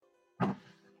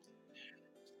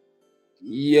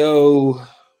Yo,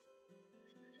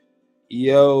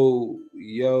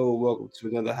 welcome to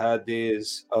another High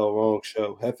Days Wrong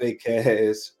Show.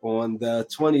 JefeCast on the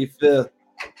 25th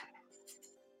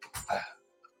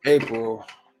April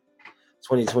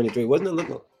 2023. Wasn't it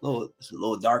it's a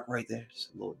little dark right there? It's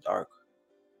a little dark.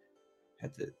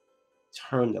 Had to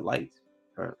turn the light.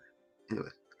 Anyway.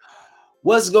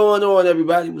 What's going on,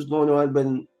 everybody? What's going on? I've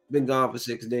been gone for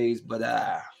 6 days, but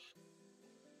I'm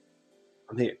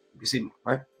here. You can see me,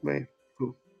 right? Man,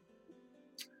 cool.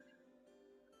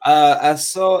 I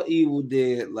saw Evil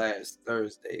Dead last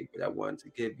Thursday, but I wanted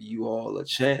to give you all a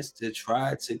chance to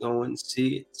try to go and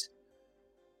see it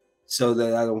so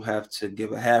that I don't have to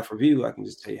give a half review. I can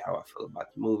just tell you how I feel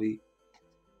about the movie,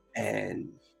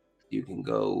 and you can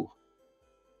go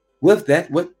with that.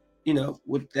 With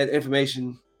that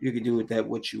information, you can do with that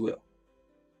what you will.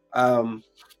 I'm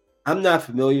not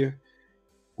familiar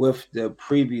with the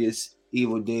previous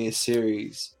Evil Dead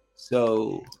series,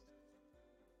 so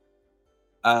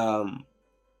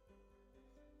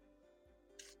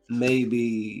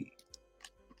maybe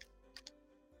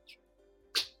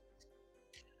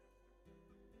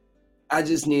I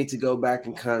just need to go back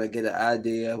and kind of get an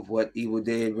idea of what Evil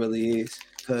Dead really is,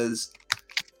 because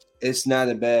it's not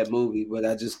a bad movie, but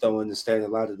I just don't understand a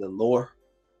lot of the lore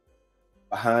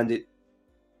behind it.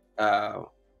 I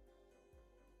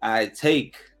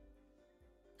take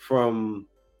from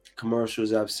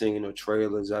commercials I've seen or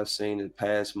trailers I've seen in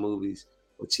past movies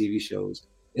or TV shows,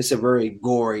 it's a very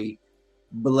gory,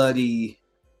 bloody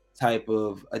type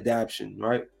of adaptation,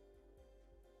 right?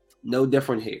 No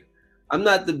different here. I'm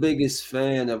not the biggest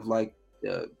fan of like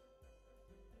the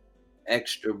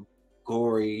extra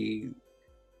gory,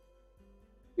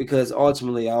 because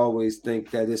ultimately I always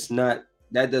think that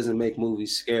that doesn't make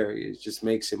movies scary. It just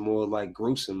makes it more like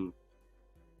gruesome,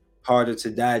 harder to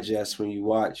digest when you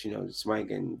watch. Somebody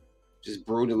getting just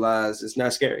brutalized. It's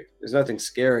not scary. There's nothing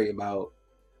scary about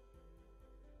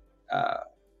uh,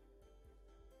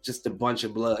 just a bunch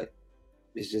of blood.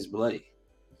 It's just bloody.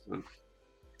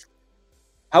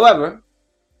 However,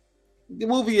 the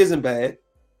movie isn't bad.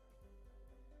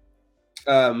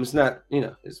 It's not,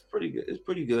 it's pretty good. It's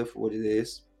pretty good for what it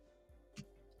is.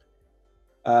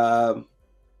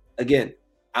 Again,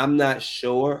 I'm not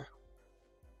sure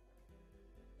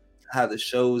how the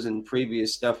shows and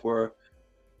previous stuff were.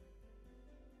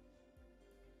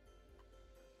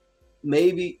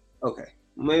 Maybe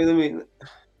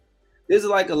there's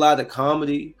like a lot of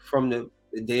comedy from the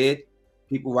dead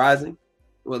people rising,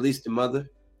 or at least the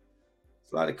mother.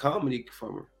 It's a lot of comedy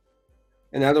from her.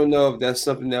 And I don't know if that's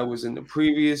something that was in the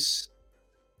previous.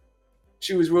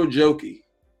 She was real jokey.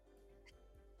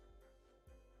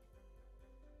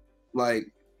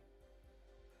 Like,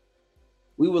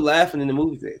 we were laughing in the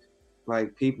movie theater.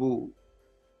 Like, people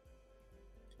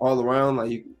all around,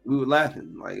 like, we were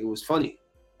laughing. Like, it was funny.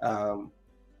 But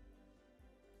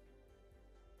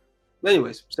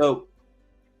anyways, so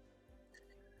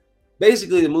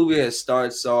basically the movie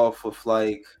starts off with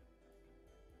like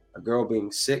a girl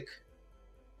being sick.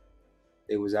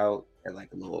 They was out at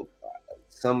like a little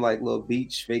little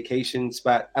beach vacation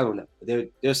spot. I don't know.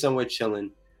 They're somewhere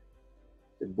chilling.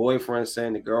 The boyfriend's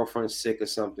saying the girlfriend's sick or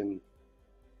something.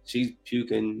 She's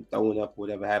puking, throwing up,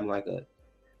 whatever, having like a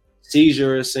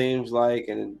seizure, it seems like,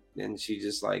 and then she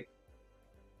just like,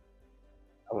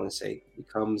 I want to say,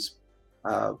 becomes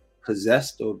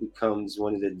possessed or becomes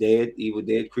one of the evil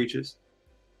dead creatures.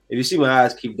 If you see my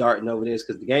eyes keep darting over this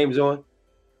because the game's on,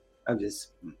 I'm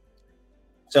just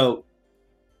so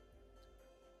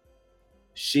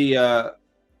she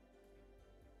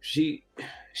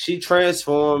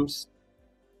transforms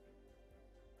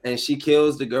and she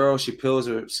kills the girl. She peels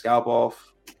her scalp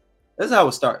off. That's how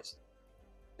it starts,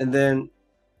 and then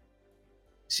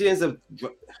she ends up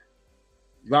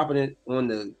dropping it on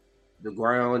the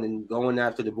ground and going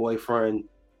after the boyfriend,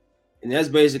 and that's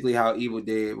basically how Evil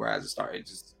Dead Rise started. It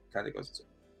just kind of goes into.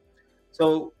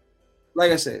 So,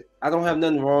 like I said, I don't have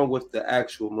nothing wrong with the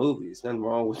actual movie. It's nothing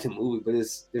wrong with the movie, but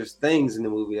there's things in the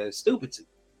movie that are stupid to me.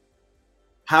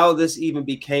 How this even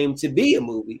became to be a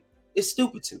movie is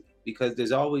stupid to me, because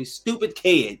there's always stupid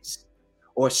kids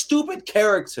or stupid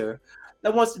character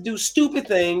that wants to do stupid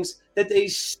things that they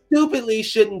stupidly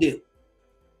shouldn't do.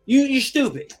 You're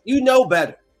stupid. You know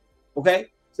better.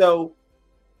 Okay? So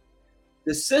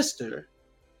the sister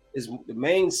is the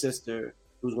main sister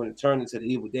who's going to turn into the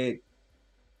Evil Dead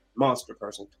monster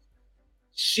person.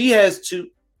 She has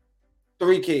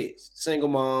three kids, single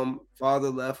mom, father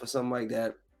left or something like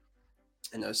that.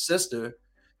 And her sister,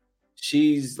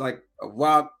 she's like a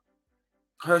rock.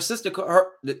 Her sister,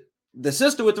 the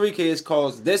sister with three kids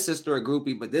calls this sister a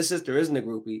groupie, but this sister isn't a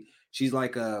groupie. She's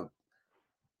like a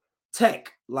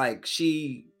tech, like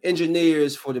she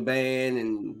engineers for the band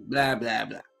and blah blah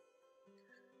blah.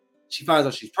 She finds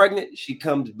out she's pregnant. She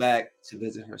comes back to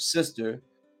visit her sister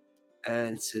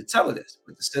and to tell her this.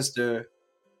 But the sister,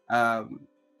 um,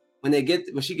 when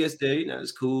she gets there,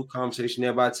 it's cool conversation.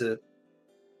 They're about to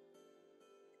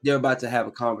have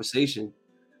a conversation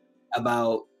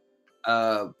about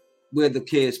uh, where the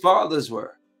kids' fathers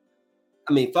were.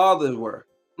 Fathers were.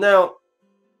 Now,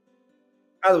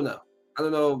 I don't know. I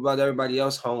don't know about everybody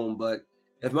else home, but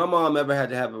if my mom ever had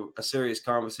to have a serious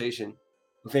conversation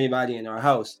with anybody in our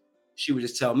house, she would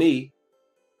just tell me,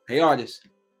 "Hey, artist,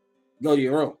 go to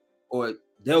your room," or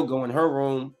they'll go in her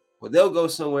room, or they'll go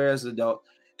somewhere as an adult.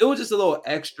 It was just a little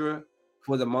extra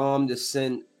for the mom to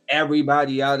send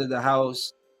everybody out of the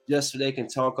house just so they can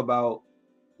talk about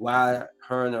why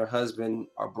her and her husband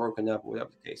are broken up, or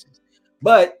whatever the case is.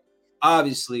 But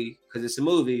obviously, because it's a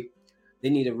movie, they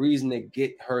need a reason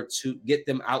to get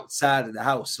them outside of the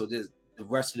house so the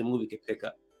rest of the movie can pick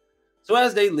up. So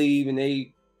as they leave and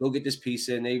they go get this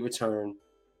pizza and they return,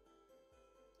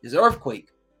 there's an earthquake,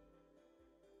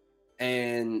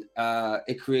 and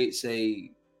it creates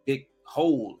a big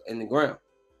hole in the ground.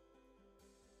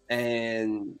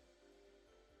 And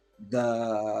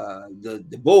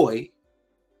the boy,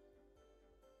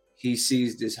 he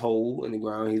sees this hole in the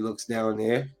ground. He looks down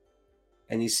there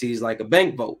and he sees like a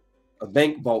bank vault,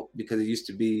 because it used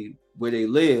to be where they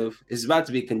live. It's about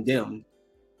to be condemned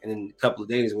in a couple of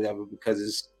days or whatever, because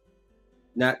it's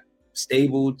not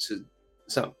stable to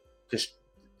some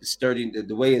sturdy.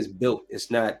 The way it's built,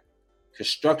 it's not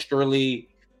structurally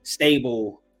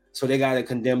stable. So they got to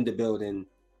condemn the building.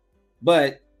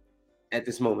 But at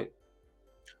this moment,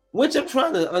 which I'm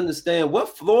trying to understand,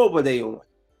 what floor were they on?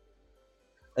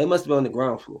 They must have been on the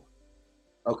ground floor.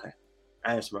 Okay,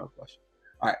 I answered my own question.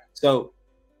 All right, so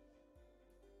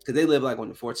because they live like on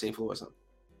the 14th floor or something.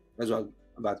 That's why I'm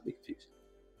about to be confused.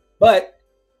 But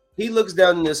he looks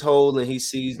down in this hole and he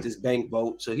sees this bank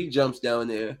vault, so he jumps down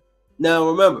there. Now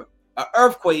remember, an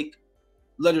earthquake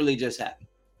literally just happened.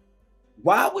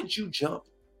 Why would you jump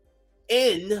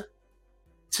in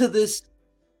to this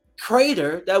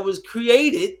crater that was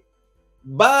created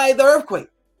by the earthquake?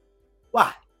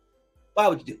 Why? Why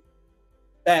would you do it?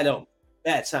 Bad omen,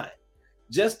 bad sign.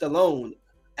 Just alone,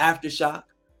 aftershock,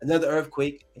 another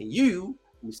earthquake, and you're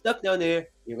stuck down there,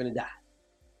 you're gonna die.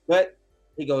 But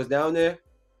he goes down there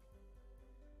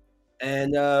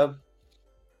and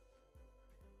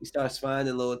he starts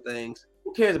finding little things.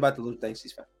 Who cares about the little things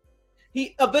he's finding?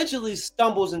 He eventually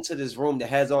stumbles into this room that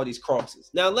has all these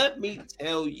crosses. Now, let me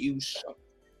tell you something.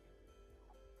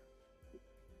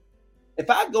 If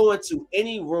I go into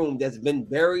any room that's been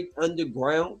buried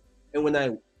underground, and when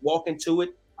I walk into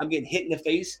it, I'm getting hit in the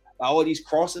face by all these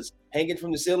crosses hanging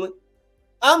from the ceiling,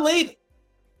 I'm leaving.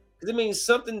 Because it means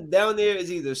something down there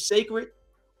is either sacred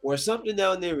or something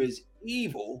down there is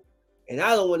evil. And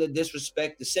I don't want to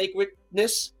disrespect the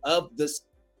sacredness of this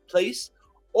place,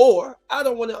 or I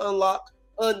don't want to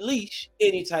unleash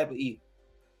any type of evil.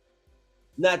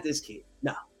 Not this kid.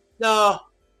 No, no,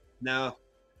 no.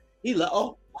 He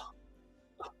oh,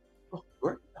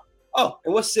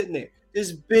 and what's sitting there?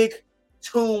 This big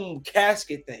tomb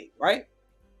casket thing, right?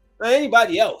 Now,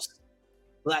 anybody else,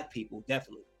 black people,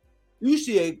 definitely. You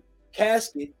see a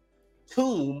casket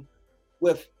tomb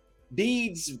with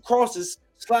beads, crosses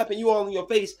slapping you all in your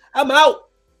face. I'm out.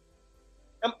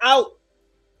 I'm out.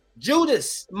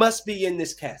 Judas must be in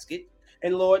this casket.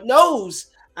 And Lord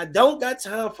knows I don't got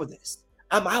time for this.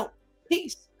 I'm out.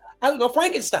 Peace. I don't know,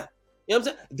 Frankenstein. You know what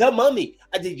I'm saying? The Mummy.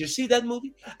 Did you see that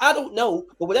movie? I don't know,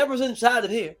 but whatever's inside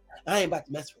of here, I ain't about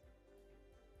to mess with it.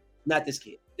 Not this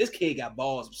kid. This kid got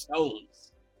balls of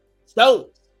stones.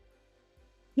 Stones.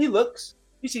 He looks.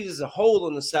 He sees there's a hole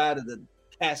on the side of the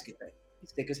casket thing. He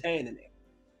sticks his hand in there.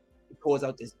 He pulls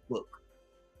out this book.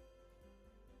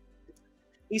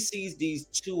 He sees these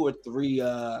 2 or 3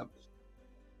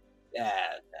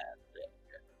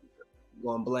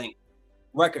 going blank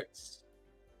records.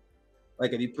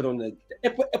 Like if you put on the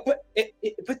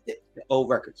old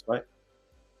records, right?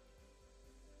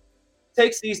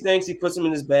 Takes these things, he puts them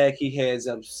in his bag, he heads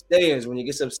upstairs. When he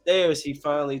gets upstairs, he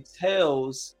finally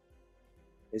tells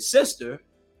his sister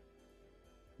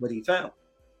what he found.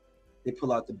 They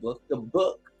pull out the book. The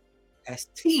book has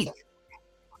teeth.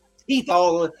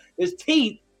 There's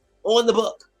teeth on the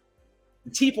book.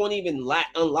 The teeth won't even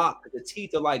unlock. The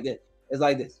teeth are like this. It's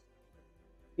like this.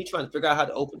 He's trying to figure out how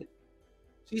to open it.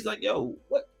 She's like, yo,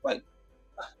 what?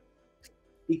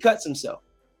 He cuts himself.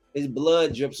 His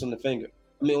blood drips on the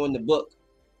on the book.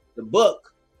 The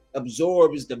book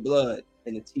absorbs the blood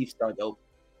and the teeth start to open.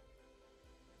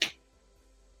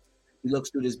 He looks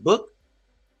through this book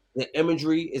The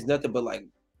imagery is nothing but like,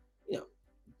 you know,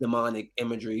 demonic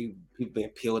imagery, people being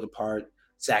peeled apart,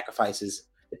 sacrifices,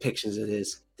 depictions of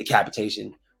this,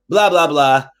 decapitation, blah, blah,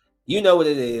 blah. You know what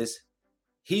it is.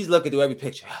 He's looking through every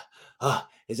picture.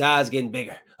 His eyes getting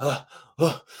bigger. And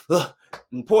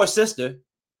the poor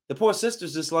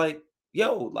sister's just like,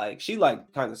 yo, like she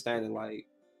like kind of standing like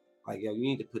yo, you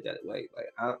need to put that away.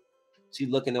 She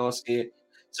looking all scared.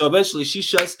 So eventually she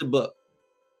shuts the book.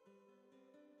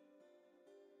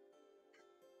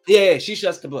 Yeah, she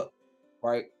shuts the book,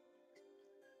 right?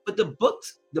 But the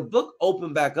book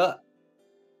opened back up.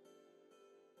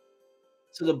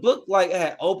 So the book like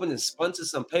had opened and spun to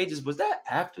some pages. Was that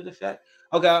after the fact?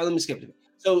 Okay, let me skip it.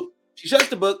 So she shuts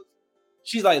the book.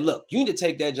 She's like, look, you need to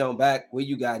take that Joan back where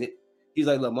you got it. He's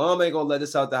like, look, mom ain't gonna let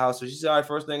us out the house. So she said, all right,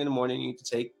 first thing in the morning, you need to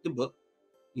take the book.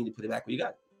 You need to put it back where you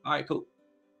got it. All right, cool.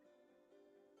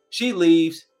 She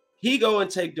leaves. He go and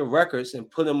take the records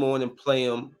and put them on and play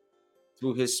them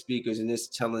through his speakers, and it's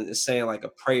saying like a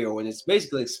prayer, and it's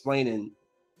basically explaining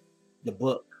the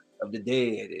book of the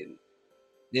dead and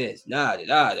this, nah, da,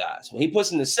 da, da. So when he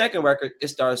puts in the second record, it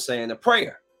starts saying a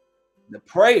prayer. The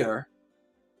prayer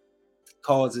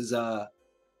causes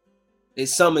it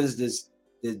summons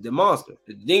the monster,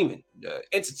 the demon, the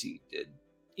entity, the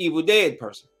evil dead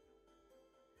person.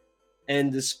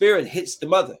 And the spirit hits the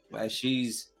mother as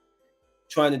she's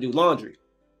trying to do laundry.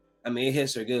 I mean, it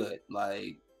hits her good.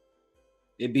 Like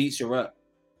it beats her up.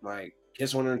 Like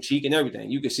kiss on her cheek and everything.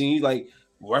 You can see like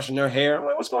brushing her hair. I'm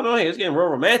like, what's going on here? It's getting real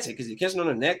romantic. Is he kissing on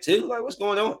her neck too? Like, what's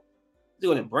going on?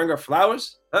 Doing it? Bring her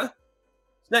flowers? Huh?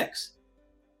 What's next?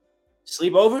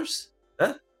 Sleepovers?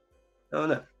 Huh? I don't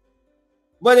know.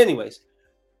 But anyways,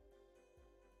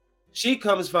 she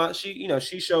comes fine.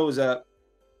 She shows up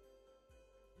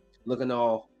looking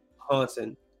all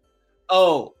haunting.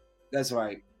 Oh, that's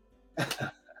right.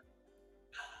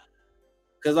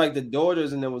 Cause like the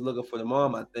daughters and then was looking for the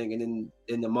mom, I think, and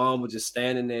then the mom was just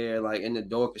standing there like in the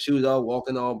door because she was all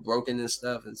walking all broken and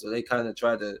stuff, and so they kind of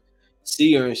tried to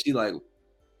see her, and she like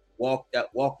walked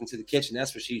into the kitchen.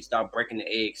 That's where she started breaking the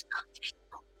eggs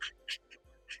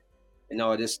and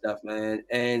all this stuff, man.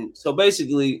 And so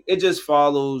basically, it just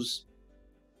follows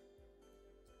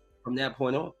from that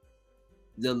point on.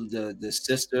 The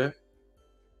sister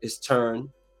is turned,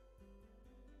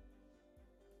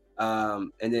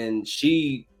 and then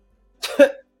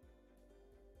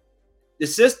the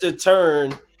sister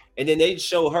turned, and then they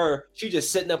show her she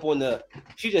just sitting up on the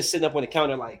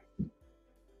counter like.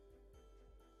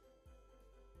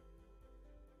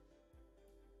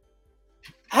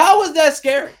 How was that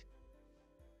scary?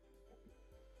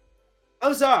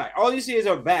 I'm sorry. All you see is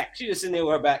her back. She just sitting there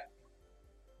with her back.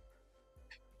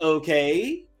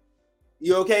 Okay.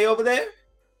 You okay over there?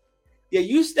 Yeah,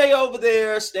 you stay over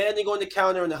there standing on the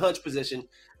counter in the hunch position.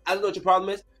 I don't know what your problem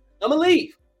is. I'm gonna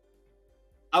leave.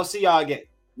 I'll see y'all again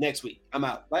next week. I'm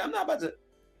out. Like I'm not about to.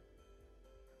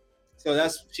 So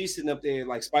she's sitting up there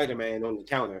like Spider-Man on the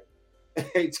counter.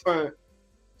 They turn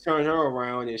her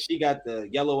around and she got the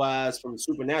yellow eyes from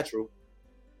Supernatural.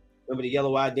 Remember the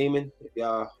yellow eye demon? If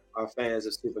y'all are fans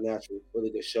of Supernatural, really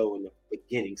good show in the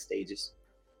beginning stages.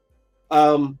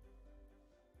 Um,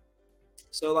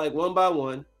 so like one by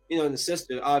one, and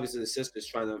obviously the sister's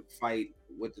trying to fight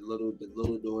with the little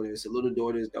daughters. The little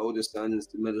daughter is the oldest son, is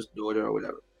the middle daughter or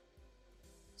whatever.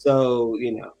 So,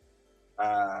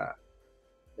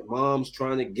 the mom's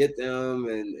trying to get them,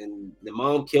 and the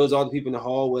mom kills all the people in the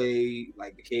hallway,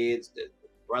 like the kids, the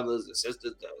brothers, the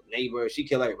sisters, the neighbor. She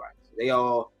kill everybody. So they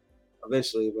all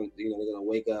eventually, when they're gonna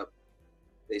wake up,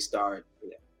 they start.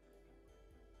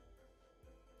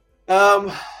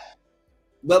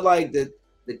 But like the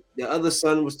other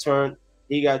son was turned,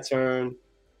 he got turned,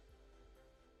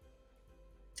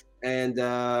 and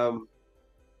I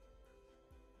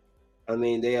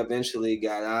mean they eventually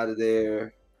got out of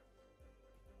there.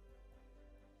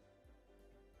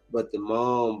 But the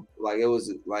mom, like it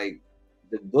was like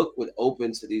the book would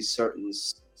open to these certain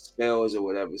spells or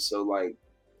whatever. So like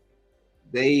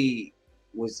they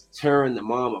was tearing the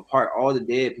mom apart. All the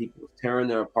dead people was tearing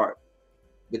her apart,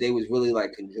 but they was really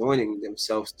like conjoining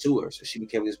themselves to her. So she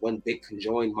became this one big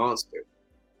conjoined monster.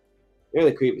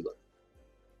 Really creepy looking.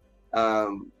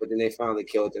 But then they finally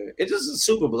killed her. It just was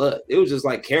super blood. It was just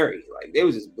like Carrie. Like they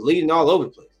was just bleeding all over the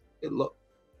place. Look,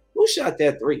 who shot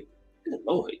that three? Good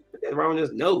Lord, put that around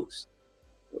his nose.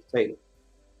 Tatum.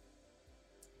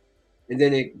 And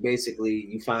then it basically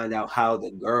you find out how the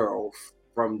girl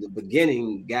from the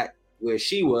beginning got where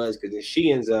she was, because then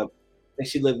she ends up and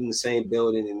she lived in the same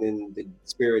building, and then the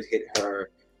spirit hit her.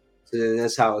 So then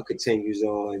that's how it continues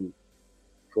on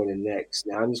for the next.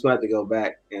 Now I'm just gonna have to go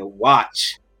back and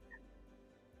watch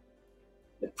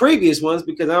the previous ones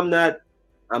because I'm not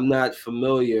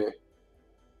familiar.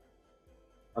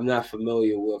 I'm not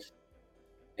familiar with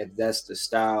if that's the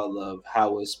style of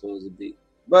how it's supposed to be.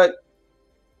 But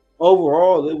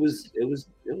overall, it was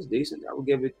decent. I would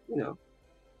give it,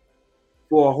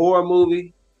 for a horror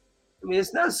movie. I mean,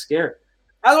 it's not scary.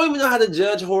 I don't even know how to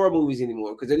judge horror movies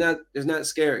anymore because they're not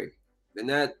scary. They're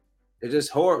not. They're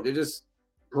just horror. They're just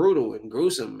brutal and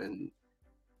gruesome and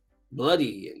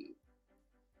bloody and.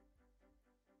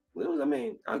 Well, I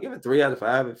mean, I'll give it 3 out of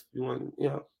 5 if you want.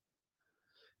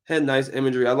 Had nice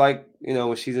imagery. I like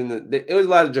when she's in the. It was a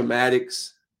lot of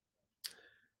dramatics,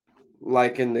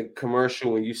 like in the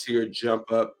commercial when you see her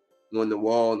jump up on the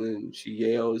wall and then she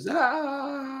yells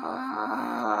ah.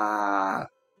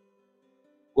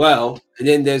 Well, and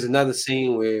then there's another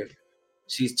scene where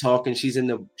she's talking. She's in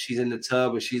the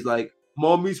tub, and she's like,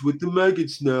 "Mommy's with the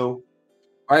maggots now."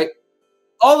 Right?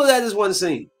 All of that is one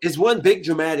scene. It's one big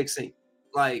dramatic scene.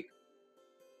 Like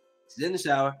she's in the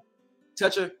shower,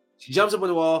 touch her, she jumps up on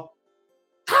the wall,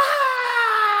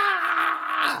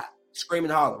 ah! Scream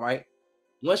and holler. Right?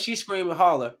 Once she scream and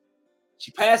holler,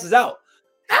 she passes out.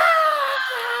 Ah!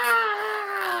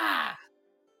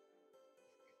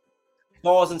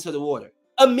 Falls into the water.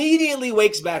 Immediately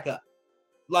wakes back up.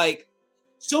 Like,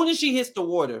 soon as she hits the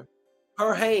water,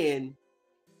 her hand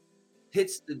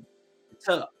hits the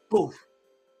tub. Boom.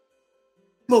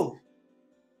 Boom.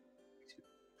 She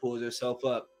pulls herself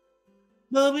up.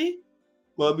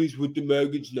 Mommy's with the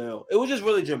maggots now. It was just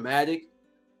really dramatic.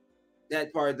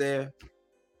 That part there.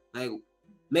 Like,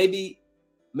 maybe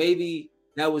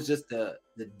that was just the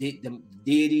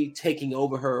deity taking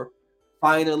over her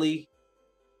finally.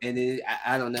 And then,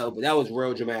 I don't know, but that was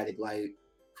real dramatic, like,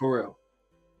 for real.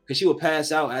 Because she would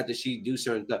pass out after she do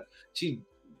certain stuff. She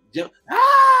jump. Ah!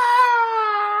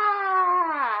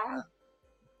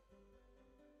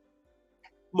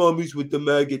 Mommy's with the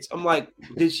maggots. I'm like,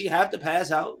 did she have to pass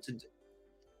out? So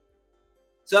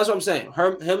that's what I'm saying.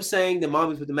 Him saying the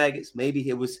mommy's with the maggots, maybe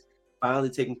it was finally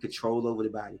taking control over the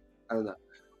body. I don't know.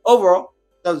 Overall,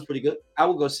 that was pretty good. I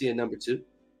would go see a number 2.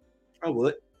 I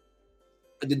would.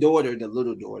 The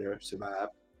little daughter,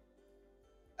 survived.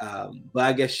 But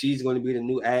I guess she's going to be the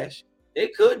new Ash.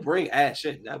 It could bring Ash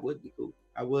in. That would be cool.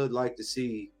 I would like to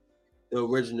see the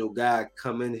original guy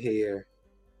come in here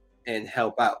and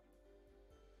help out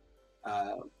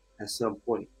at some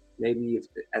point. Maybe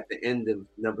at the end of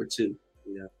number 2,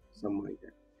 something like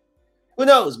that. Who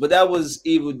knows? But that was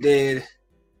Evil Dead.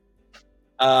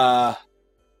 Yeah,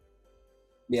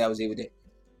 it was Evil Dead.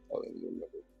 Oh, remember.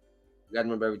 Gotta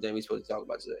remember everything we're supposed to talk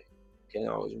about today. Can't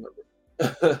always remember.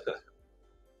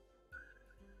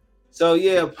 So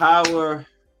yeah, Power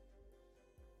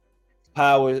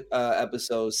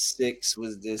episode 6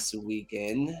 was this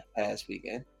past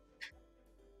weekend.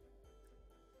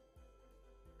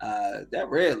 That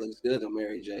red looks good on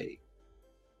Mary J.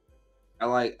 I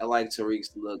like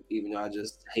Tariq's look, even though I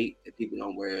just hate that people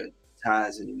don't wear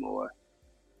ties anymore.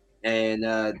 And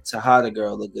Tahada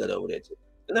girl look good over there too.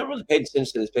 I never really paid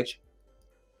attention to this picture.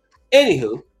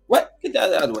 Anywho, what? Get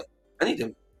that out of the way. I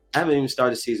haven't even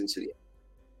started season 2 yet.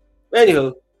 But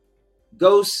anywho,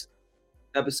 Ghost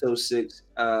episode 6.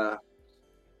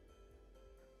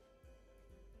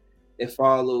 It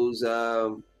follows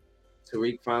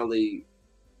Tariq finally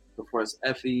confronts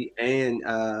Effie and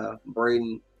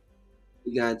Braden.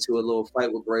 He got into a little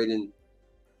fight with Braden,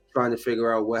 trying to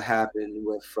figure out what happened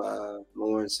with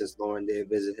Lauren, since Lauren did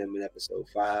visit him in episode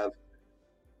 5.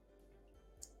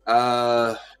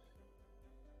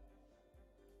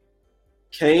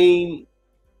 Kane,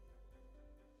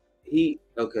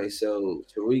 so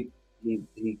Tariq,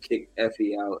 he kicked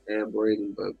Effie out and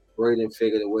Braden, but Braden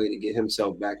figured a way to get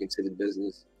himself back into the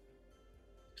business.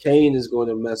 Kane is going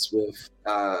to mess with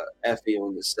Effie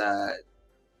on the side.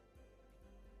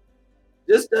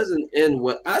 This doesn't end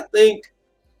well. I think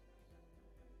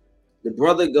the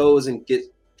brother goes and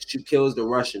kills the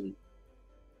Russian,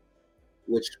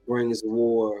 which brings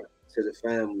war to the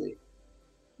family.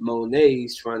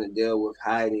 Monet's trying to deal with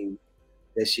hiding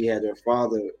that she had her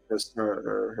father, her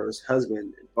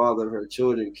husband, and father of her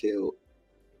children killed.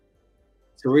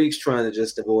 Tariq's trying to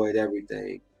just avoid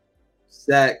everything.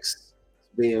 Sax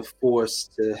being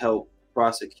forced to help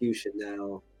prosecution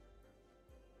now.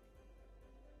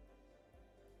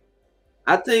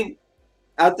 I think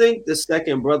the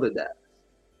second brother dies.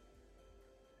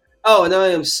 Oh, and I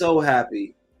am so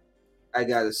happy. I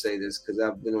gotta say this because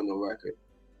I've been on the record.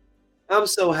 I'm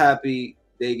so happy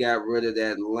they got rid of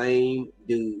that lame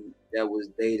dude that was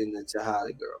dating the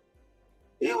Tahada girl.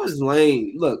 He was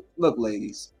lame. Look,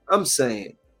 ladies. I'm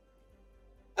saying.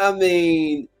 I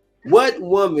mean, what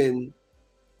woman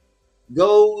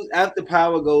goes after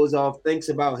power goes off, thinks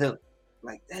about him.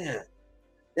 Like, damn,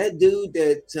 that dude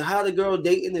that to how the girl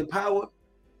dating in power,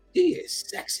 he is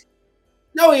sexy.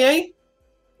 No, he ain't.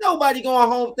 Nobody going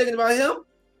home thinking about him.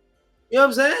 You know what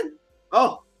I'm saying?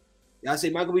 Oh, y'all say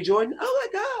Michael B. Jordan? Oh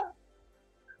my God.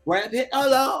 Brad Pitt? Oh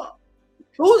Lord.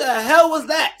 Who the hell was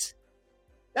that?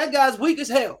 That guy's weak as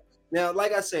hell. Now,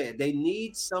 like I said, they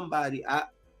need somebody. I'm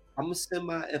gonna send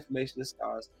my information to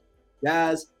stars.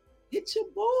 Guys, hit your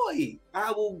boy.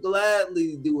 I will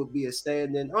gladly do it. Be a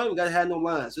stand-in. I don't even gotta have no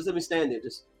lines. Just let me stand there.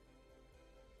 Just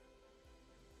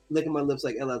licking my lips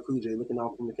like LL Cool J, looking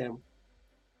off from the camera.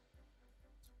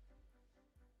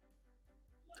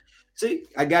 See,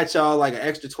 I got y'all like an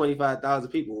extra 25,000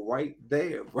 people right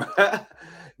there, bro.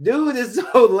 Dude is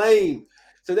so lame.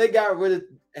 So they got rid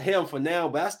of him for now,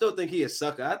 but I still think he a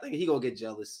sucker. I think he gonna get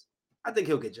jealous. I think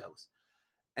he'll get jealous.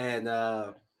 And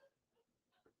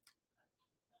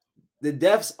the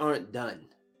deaths aren't done.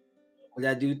 But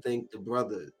I do think the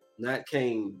brother, not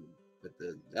Kane, but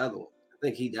the other one, I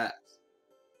think he dies.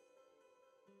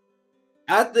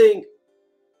 I think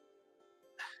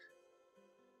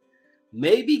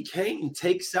maybe Kane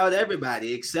takes out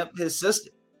everybody except his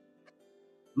sister.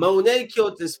 Monet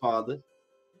killed his father.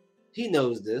 He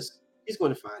knows this. He's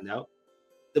going to find out.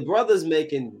 The brother's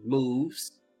making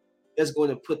moves that's going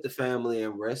to put the family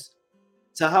in risk.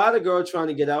 Tahada girl trying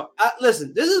to get out.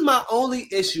 Listen, this is my only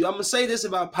issue. I'm going to say this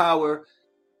about Power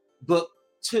Book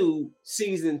 2,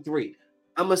 Season 3.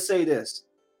 I'm going to say this.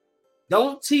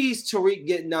 Don't tease Tariq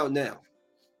getting out now.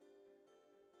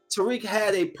 Tariq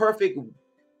had a perfect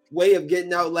way of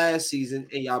getting out last season,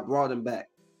 and y'all brought him back.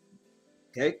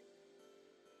 Okay?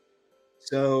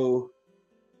 So,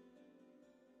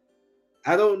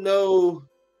 I don't know.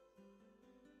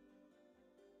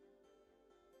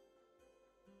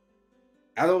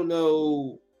 I don't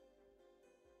know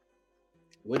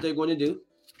what they're going to do,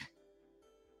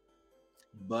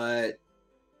 but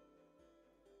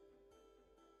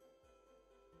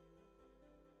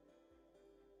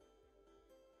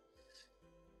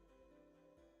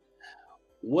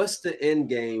what's the end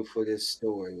game for this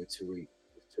story with Tariq?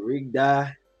 Does Tariq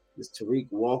die? Does Tariq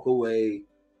walk away?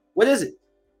 What is it?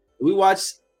 We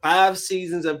watched 5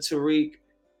 seasons of Tariq.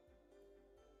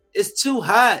 It's too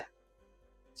hot.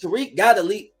 Tariq got to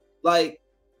leave. Like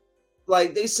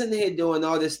they sitting here doing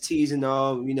all this teasing,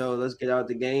 let's get out of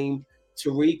the game.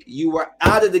 Tariq, you were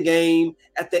out of the game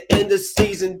at the end of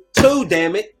season 2,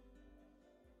 damn it.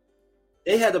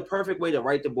 They had the perfect way to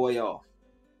write the boy off.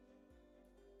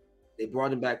 They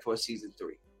brought him back for season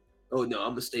 3. Oh no,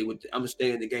 I'm gonna stay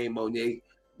in the game, Monet.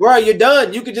 Bro, you're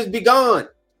done. You could just be gone.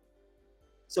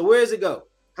 So where does it go?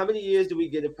 How many years do we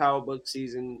get a Power Book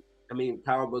 2?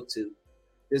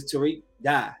 Does Tariq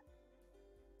die?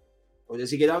 Or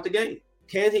does he get out the game?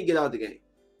 Can he get out the game?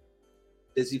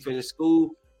 Does he finish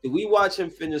school? Do we watch him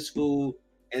finish school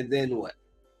and then what?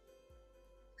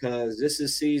 Because this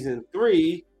is season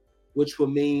 3, which will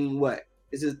mean what?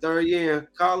 Is his 3rd year in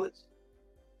college?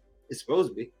 It's supposed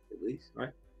to be, at least,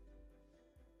 right?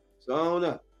 So I don't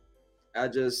know.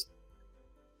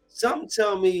 Something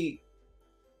tell me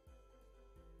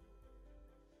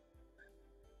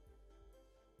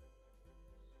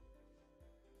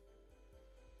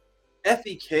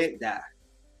Effie can't die.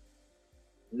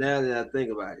 Now that I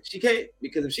think about it, she can't,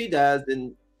 because if she dies,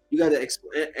 then you got to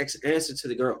answer to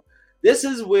the girl. This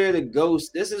is where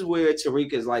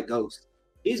Tariq is like Ghost.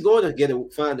 He's going to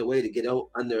find a way to get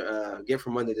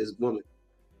from under this woman,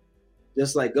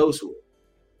 just like Ghost would.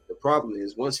 The problem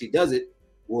is once he does it,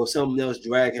 will someone else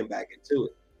drag him back into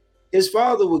it? His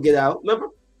father will get out. Remember?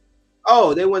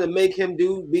 Oh, they want to make him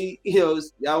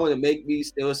y'all want to make me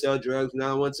still sell drugs.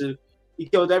 Now I want to. He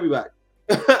killed everybody.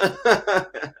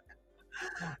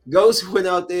 Ghost went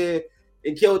out there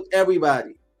and killed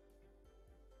everybody.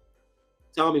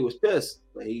 Tommy was pissed,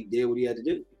 but he did what he had to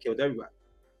do. He killed everybody.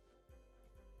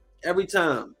 Every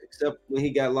time, except when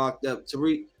he got locked up.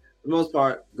 Tariq, for the most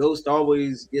part, Ghost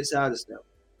always gets out of stuff.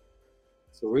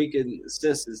 Tariq, in a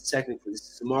sense, is technically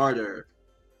smarter.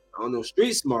 I don't know,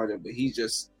 street smarter, but he's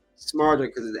just smarter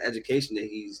because of the education that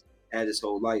he's had his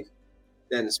whole life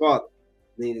than his father.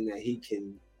 Meaning that I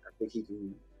think he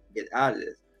can get out of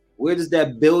this. Where does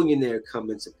that billionaire come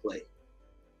into play?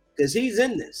 Because he's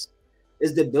in this.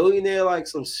 Is the billionaire like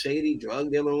some shady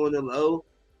drug dealer on the low?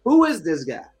 Who is this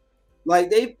guy? Like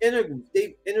they've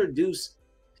introduced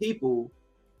people,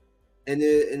 and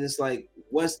it's like,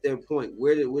 what's their point?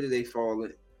 Where do they fall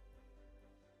in?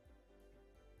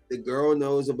 The girl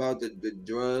knows about the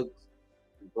drug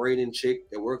braiding chick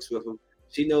that works with him.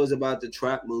 She knows about the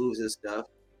trap moves and stuff.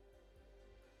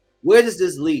 Where does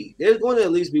this lead? There's going to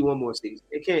at least be one more season.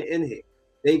 It can't end here.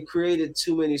 They've created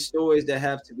too many stories that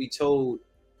have to be told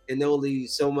in only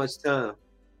so much time.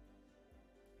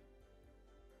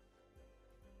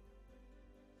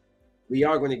 We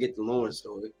are going to get the Lauren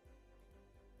story.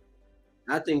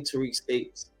 I think Tariq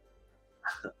escapes.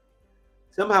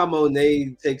 Somehow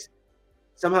Monet takes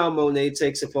Monet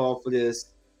takes a fall for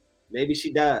this. Maybe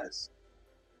she dies.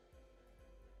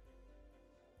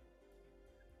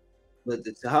 But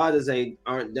the Tejadas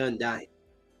aren't done dying.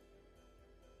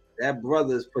 That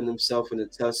brother is putting himself in a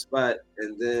tough spot.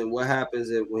 And then what happens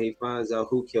if when he finds out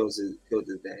who killed his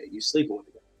dad? You sleeping with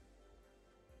him.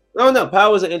 No, no,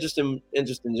 Power's an interesting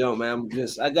joke, man.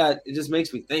 It just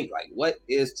makes me think like what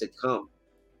is to come.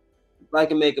 If I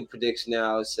can make a prediction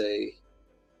now, I would say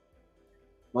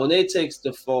Monet takes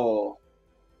the fall.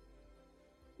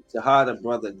 Tejada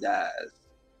brother dies.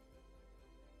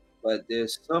 But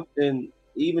there's something,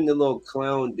 even the little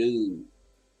clown dude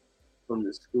from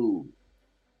the school,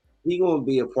 he gonna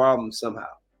be a problem somehow.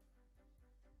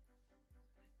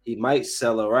 He might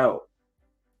sell her out,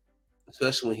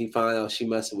 especially when he find out she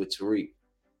messing with Tariq.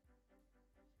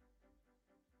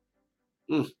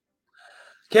 Mm.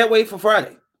 Can't wait for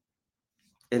Friday.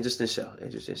 Interesting show.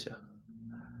 Interesting show.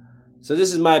 So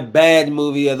this is my bad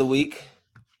movie of the week.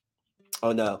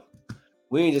 Oh no,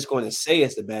 we ain't just going to say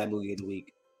it's the bad movie of the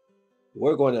week.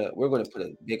 We're gonna put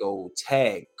a big old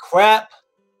tag. Crap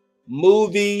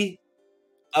movie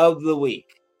of the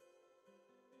week.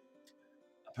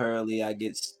 Apparently,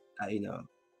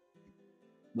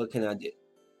 what can I do?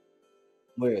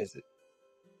 Where is it?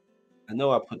 I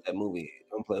know I put that movie in.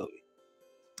 Don't play with me.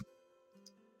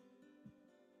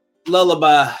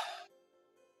 Lullaby.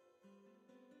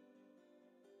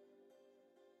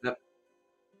 Yep.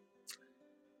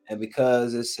 And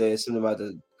because it says something about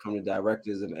from the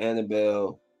directors of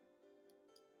Annabelle,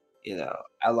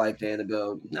 I liked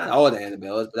Annabelle. Not all the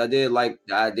Annabelles, but I did like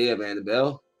the idea of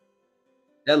Annabelle.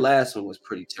 That last one was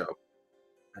pretty terrible.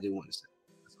 I didn't want to say.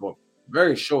 It's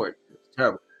very short. It was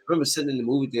terrible. I remember sitting in the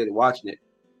movie theater watching it.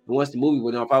 And once the movie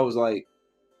went off, I was like,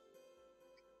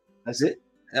 that's it.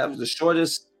 That was the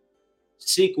shortest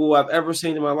sequel I've ever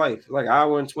seen in my life. Like an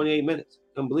hour and 28 minutes.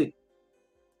 Couldn't believe it.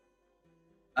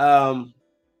 But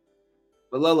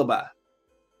Lullaby.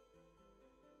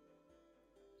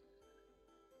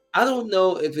 I don't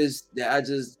know if it's that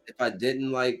if I didn't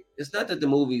like, it's not that the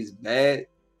movie's bad.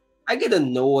 I get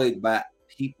annoyed by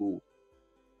people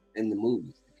in the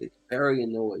movies. I get very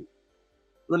annoyed.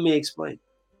 Let me explain.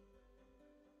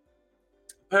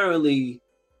 Apparently,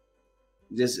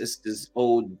 this is this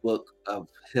old book of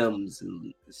hymns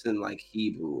and it's in like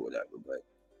Hebrew or whatever, but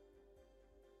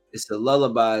it's a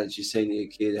lullaby that you sing to your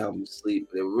kid to help him sleep.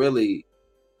 But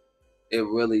it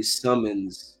really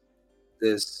summons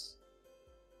this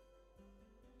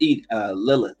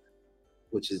Lilith,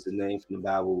 which is the name from the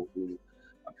Bible, who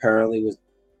apparently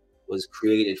was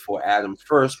created for Adam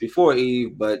first before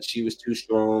Eve, but she was too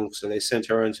strong, so they sent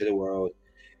her into the world.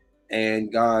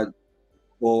 And God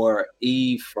bore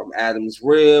Eve from Adam's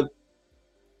rib.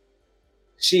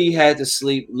 She had to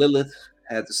sleep. Lilith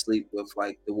had to sleep with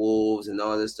like the wolves and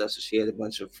all this stuff. So she had a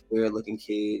bunch of weird looking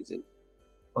kids and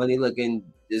funny looking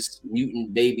just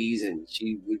mutant babies, and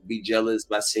she would be jealous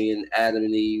by seeing Adam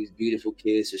and Eve's beautiful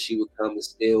kids. So she would come and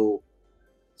steal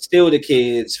the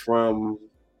kids from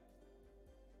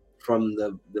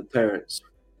the parents,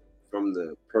 from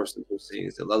the person who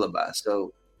sings the lullaby.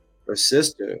 So her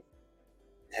sister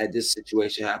had this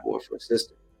situation happen with her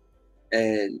sister,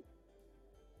 and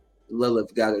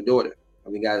Lilith got her daughter.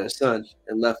 Got her son,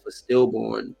 and left a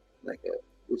stillborn,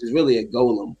 which is really a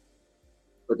golem,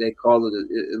 but they call it.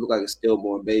 It looked like a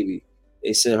stillborn baby.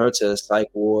 They sent her to a psych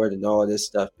ward and all this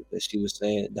stuff because she was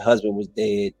saying the husband was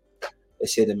dead. They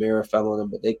said the mirror fell on them,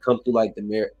 but they come through like the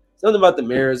mirror. Something about the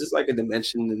mirrors. It's like a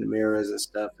dimension in the mirrors and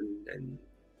stuff, and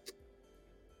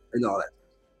all that.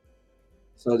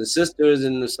 So the sister's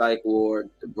in the psych ward.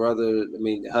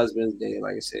 The husband's dead.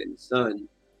 Like I said, the son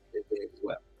is dead as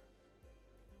well.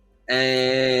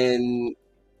 And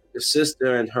the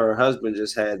sister and her husband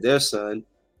just had their son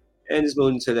and just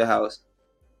moved into their house.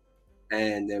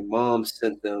 And their mom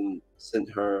sent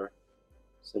her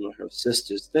some of her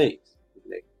sister's things.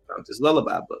 They found this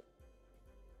lullaby book.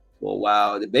 For a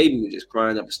while, the baby was just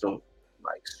crying up a storm,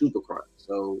 like super crying.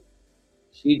 So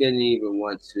she didn't even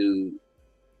want to.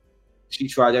 She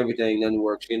tried everything, nothing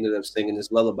worked. She ended up singing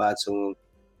this lullaby to him.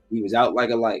 He was out like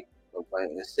a light.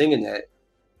 And singing that,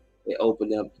 they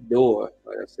opened up the door,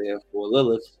 like I said, for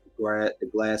Lilith. The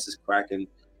glass is cracking.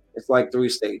 It's like 3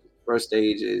 stages. First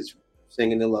stage is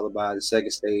singing the lullaby. The second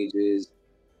stage is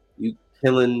you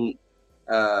killing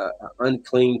an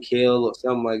unclean kill or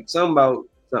something about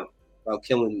something. about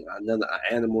killing another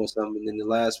animal or something. And then the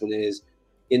last one is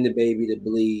getting the baby to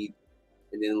bleed,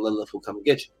 and then Lilith will come and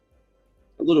get you.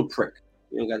 A little prick.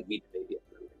 You don't got to beat the baby up.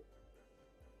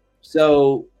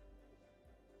 So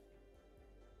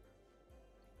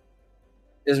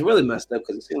it's really messed up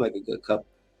because it seemed like a good couple.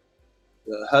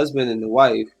 The husband and the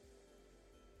wife,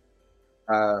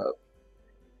 uh,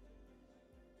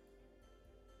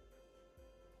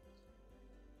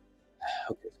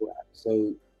 okay, so what happened?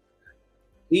 So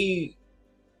he,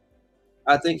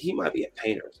 I think he might be a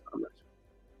painter or something. I'm not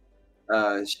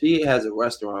sure. She has a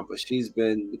restaurant, but she's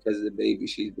been, because of the baby,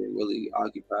 she's been really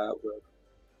occupied with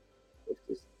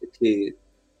the kid.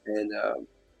 And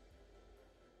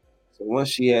so once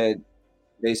she had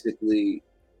basically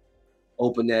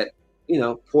opened that,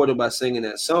 portal by singing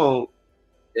that song,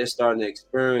 they're starting to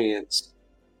experience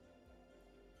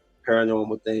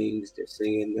paranormal things. They're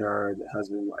seeing her, the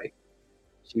husband, like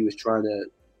she was trying to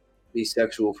be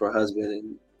sexual for her husband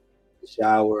in the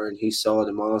shower, and he saw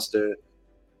the monster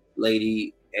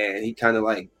lady, and he kind of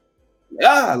like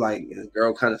the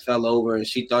girl kind of fell over, and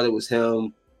she thought it was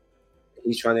him.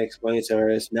 He's trying to explain to her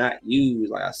it's not you.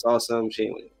 Like, I saw something.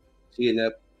 She ended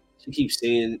up, she keeps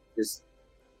seeing this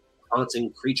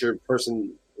haunting creature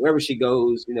person wherever she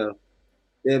goes.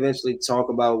 They eventually talk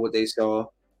about what they saw,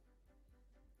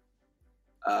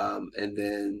 and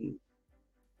then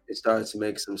it started to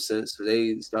make some sense. So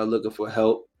they start looking for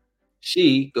help.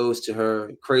 She goes to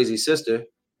her crazy sister,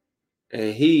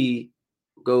 and he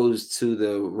goes to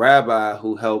the rabbi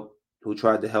who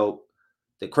tried to help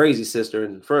the crazy sister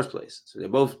in the first place. So they're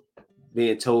both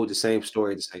being told the same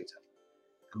story at the same time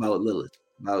about Lilith,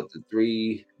 about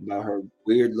her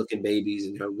weird looking babies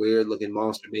and her weird looking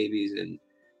monster babies, and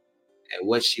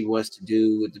what she wants to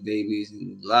do with the babies,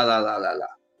 and la la la la la.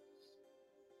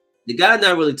 The guy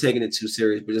not really taking it too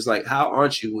serious, but it's like, how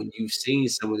aren't you when you've seen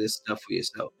some of this stuff for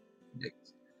yourself?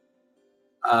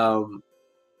 Um,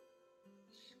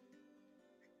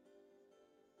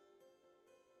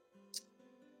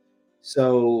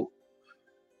 so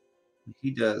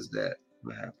he does that.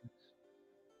 What happened?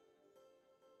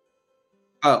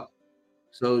 Oh,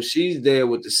 so she's there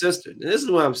with the sister. And this is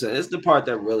what I'm saying. This is the part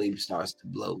that really starts to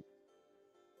blow,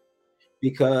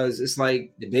 because it's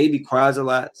like the baby cries a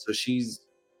lot, so she's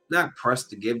not pressed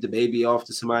to give the baby off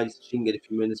to somebody so she can get a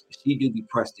few minutes, but she do be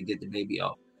pressed to get the baby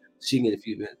off so she can get a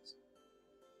few minutes.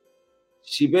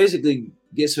 She basically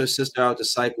gets her sister out the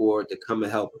psych ward to come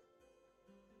and help her.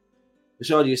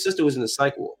 Michelle, your sister was in the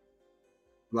psych ward.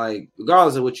 Like,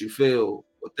 regardless of what you feel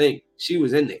or think, she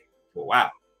was in there for a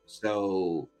while.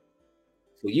 So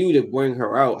for you to bring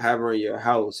her out, have her in your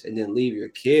house, and then leave your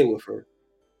kid with her,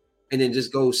 and then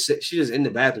just go sit, she just in the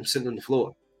bathroom sitting on the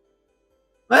floor.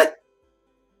 What?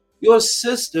 Your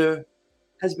sister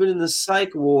has been in the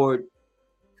psych ward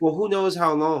for who knows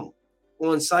how long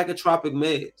on psychotropic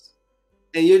meds.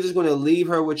 And you're just going to leave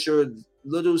her with your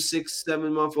little 6,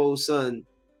 7 month old son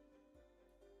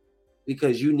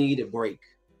because you need a break.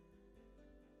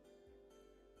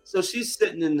 So she's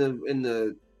sitting in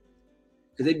the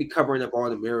because they be covering up all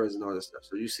the mirrors and all this stuff.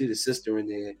 So you see the sister in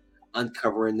there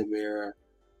uncovering the mirror,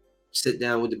 sit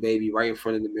down with the baby right in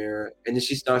front of the mirror, and then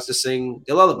she starts to sing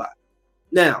the lullaby.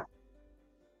 Now,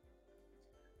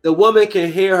 the woman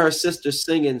can hear her sister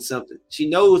singing something. She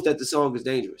knows that the song is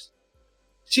dangerous.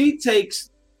 She takes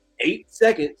 8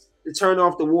 seconds to turn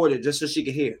off the water just so she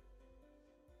can hear.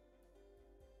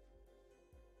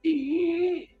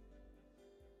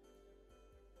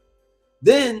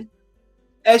 Then,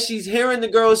 as she's hearing the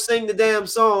girl sing the damn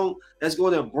song that's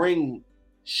going to bring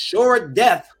sure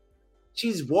death,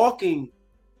 she's walking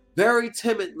very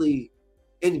timidly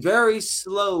and very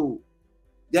slow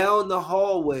down the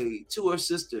hallway to her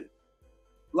sister.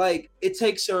 Like, it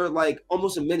takes her like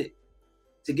almost a minute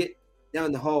to get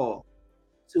down the hall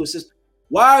to her sister.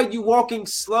 Why are you walking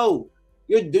slow?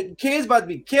 Your kid's about to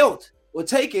be killed or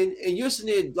taken, and you're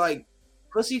sitting there like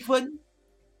pussyfooting.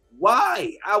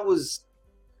 Why?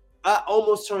 I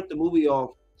almost turned the movie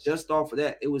off just off of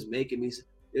that. It was making me.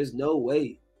 There's no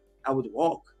way I would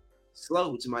walk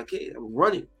slow to my kid. I'm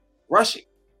running, rushing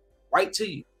right to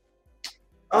you.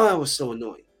 Oh, that was so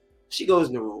annoying. She goes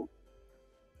in the room.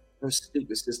 Her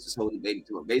stupid sister's holding the baby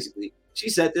to her. Basically, she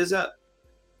set this up.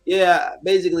 Yeah,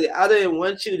 basically, I didn't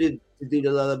want you to do the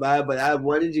lullaby, but I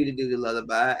wanted you to do the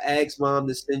lullaby. I asked mom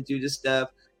to send you the stuff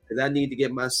because I need to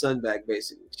get my son back,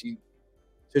 basically.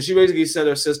 So she basically set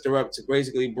her sister up to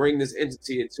basically bring this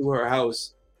entity into her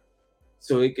house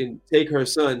so it can take her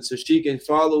son, so she can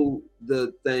follow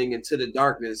the thing into the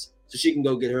darkness so she can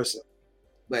go get her son.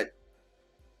 But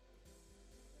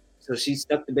so she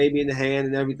stuck the baby in the hand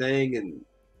and everything, and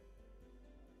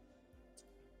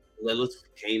Lilith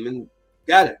came and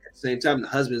got her. At the same time, the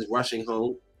husband's rushing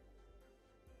home.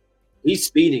 He's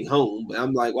speeding home, but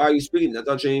I'm like, why are you speeding? I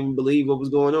thought you didn't even believe what was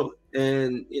going on.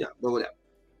 And, but whatever.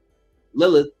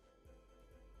 Lilith,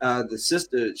 the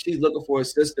sister, she's looking for her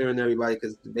sister and everybody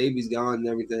because the baby's gone and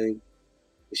everything.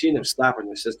 But she ended up slapping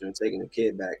her sister and taking her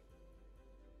kid back.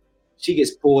 She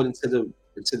gets pulled into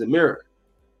the mirror.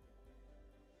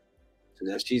 So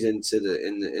now she's in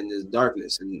this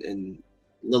darkness in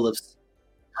Lilith's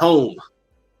home.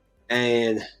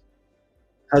 And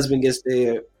husband gets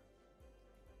there.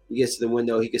 He gets to the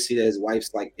window. He can see that his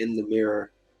wife's like in the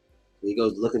mirror. He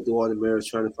goes looking through all the mirrors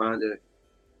trying to find her.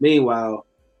 Meanwhile,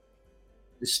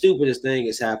 the stupidest thing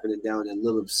is happening down in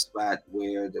Lilith's spot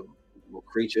where the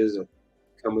creatures are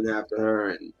coming after her,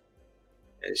 and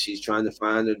she's trying to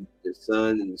find her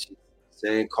son, and she's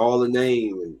saying, call the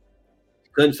name, and she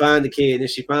couldn't find the kid. And then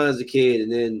she finds the kid,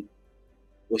 and then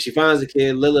when she finds the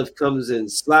kid, Lilith comes and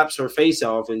slaps her face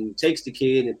off and takes the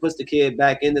kid and puts the kid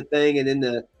back in the thing, and then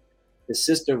the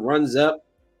sister runs up,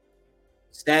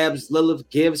 stabs Lilith,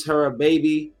 gives her a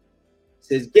baby,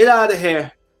 says, get out of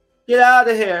here, get out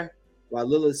of here, while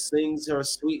Lilith sings her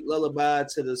sweet lullaby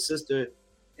to the sister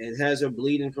and has her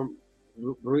bleeding from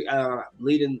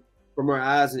her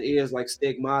eyes and ears like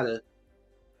stigmata,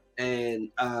 and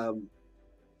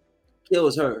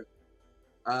kills her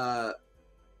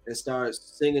and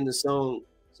starts singing the song.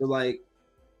 So like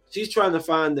she's trying to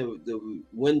find the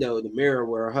window, the mirror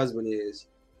where her husband is,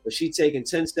 but she's taking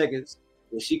 10 seconds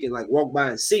when she can like walk by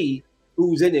and see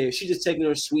who's in there. She's just taking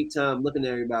her sweet time looking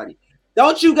at everybody.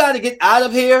 Don't you got to get out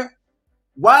of here?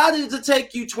 Why did it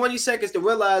take you 20 seconds to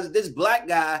realize that this black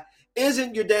guy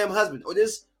isn't your damn husband, or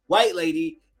this white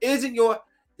lady isn't your...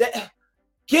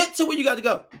 Get to where you got to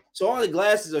go. So all the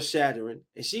glasses are shattering,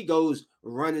 and she goes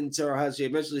running to her husband. She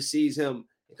eventually sees him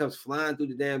and comes flying through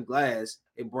the damn glass.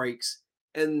 It breaks.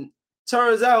 And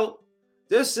turns out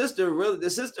the sister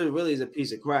really is a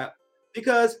piece of crap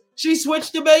because she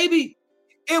switched the baby.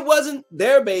 It wasn't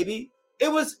their baby. It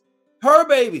was her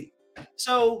baby.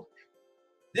 So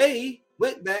they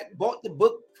went back, bought the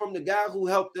book from the guy who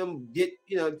helped them get,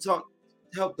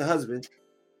 help the husband.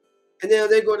 And now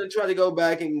they're going to try to go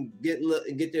back and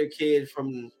get their kid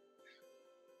from.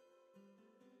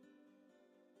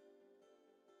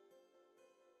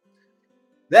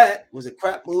 That was a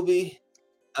crap movie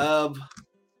of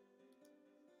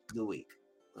the week.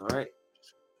 All right.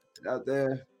 Out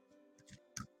there.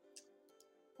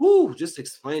 Woo, just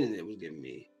explaining it was giving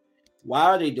me. Why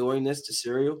are they doing this to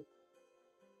cereal?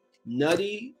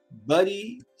 Nutty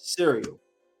Buddy cereal.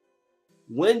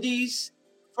 Wendy's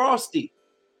Frosty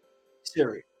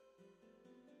cereal.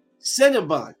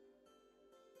 Cinnabon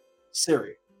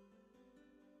cereal.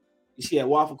 You see that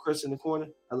Waffle Crisp in the corner?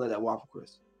 I love that Waffle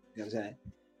Crisp. You know what I'm saying?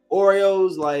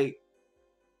 Oreos, like,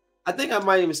 I think I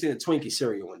might even see a Twinkie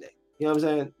cereal one day. You know what I'm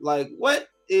saying? Like, what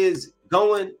is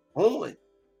going on?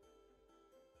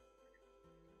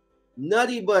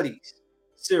 Nutty Buddies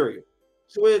cereal.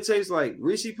 So what it tastes like?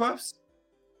 Reese's Puffs?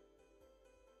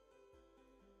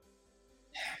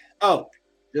 Oh,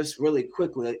 just really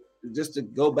quickly, just to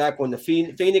go back on the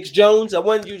Phoenix Jones. I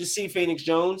wanted you to see Phoenix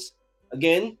Jones.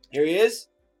 Again, here he is.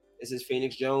 This is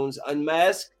Phoenix Jones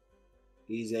unmasked.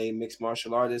 He's a mixed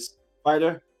martial artist,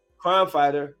 fighter, crime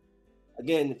fighter.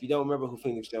 Again, if you don't remember who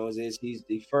Phoenix Jones is, he's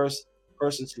the first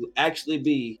person to actually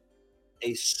be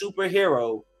a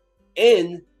superhero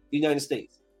in the United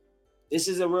States. This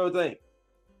is a real thing.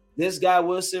 This guy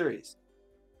was serious.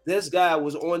 This guy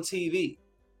was on TV.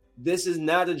 This is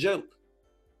not a joke.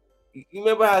 You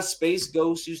remember how Space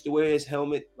Ghost used to wear his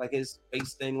helmet, like his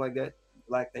face thing like that?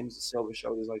 Black things with silver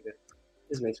shoulders like that.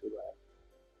 This makes me laugh.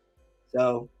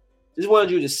 So, just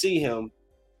wanted you to see him.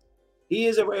 He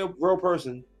is a real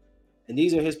person, and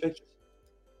these are his pictures.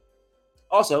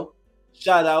 Also,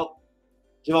 shout out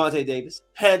Javante Davis,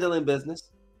 handling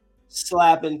business,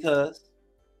 slapping cuz,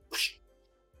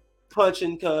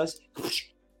 punching cuz,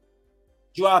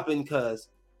 dropping cuz.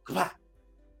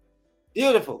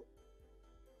 Beautiful.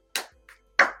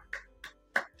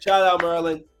 Shout out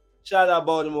Maryland. Shout out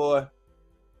Baltimore.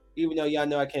 Even though y'all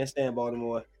know I can't stand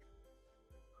Baltimore.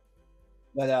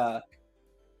 But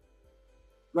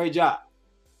great job.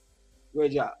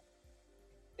 Great job.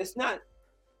 It's not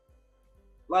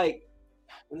like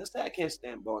when I say I can't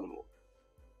stand Baltimore.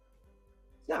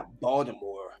 It's not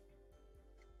Baltimore.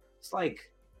 It's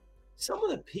like some of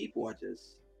the people are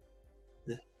just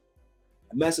I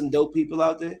met some dope people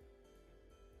out there.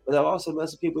 But I've also met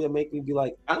some people that make me be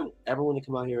like, I don't ever want to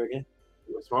come out here again.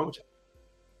 What's wrong with you?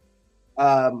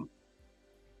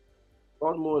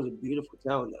 Baltimore is a beautiful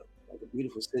town, though. Like a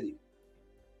beautiful city.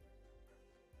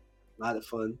 A lot of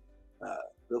fun.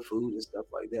 good food and stuff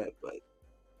like that. But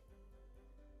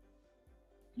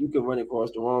you can run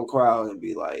across the wrong crowd and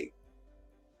be like,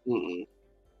 mm-mm.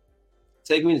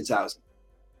 Take me to Towson.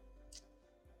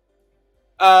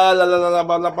 La, la, la, la,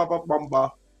 ba, la, ba, ba, ba,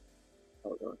 ba.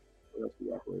 Hold on. What else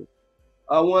we got for you?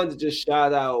 I wanted to just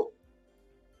shout out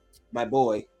my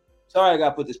boy. Sorry I got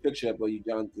to put this picture up of you,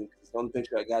 Jonathan. It's the only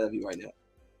picture I got of you right now.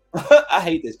 I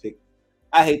hate this picture.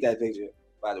 I hate that picture,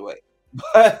 by the way.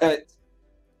 But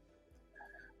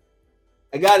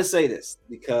I got to say this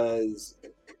because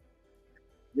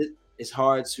it's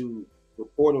hard to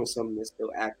report on something that's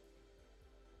still active.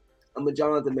 I'm a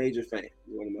Jonathan Major fan.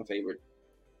 He's one of my favorite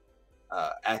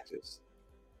actors.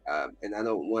 And I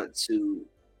don't want to,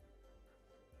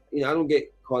 I don't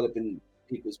get caught up in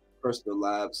people's personal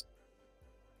lives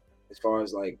as far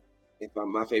as like, if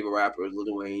my favorite rapper is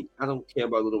Lil Wayne, I don't care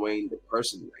about Lil Wayne, the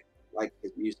person, like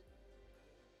his music.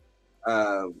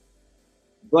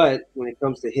 But when it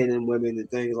comes to hitting women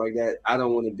and things like that, I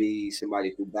don't want to be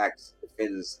somebody who backs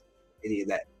defends any of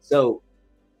that. So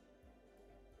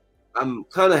I'm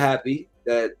kind of happy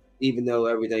that even though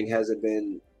everything hasn't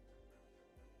been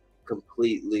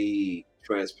completely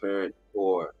transparent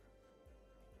or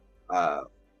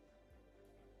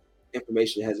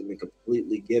information hasn't been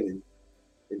completely given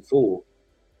in full,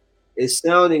 it's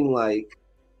sounding like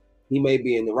he may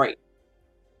be in the right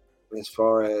as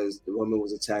far as the woman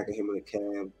was attacking him in a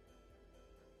cab.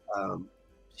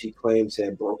 She claims to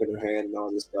have broken her hand and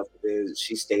all this stuff.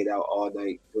 She stayed out all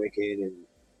night drinking, and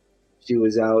she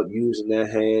was out using that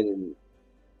hand,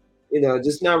 and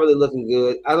just not really looking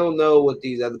good. I don't know what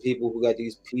these other people who got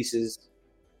these pieces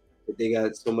that they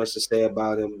got so much to say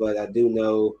about him, but I do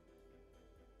know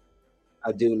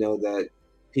that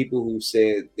people who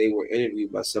said they were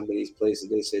interviewed by some of these places,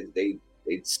 they said they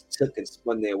took and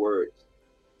spun their words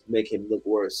to make him look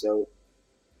worse. So,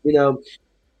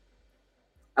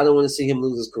 I don't want to see him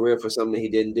lose his career for something that he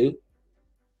didn't do.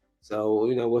 So,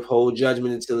 withhold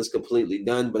judgment until it's completely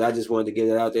done. But I just wanted to get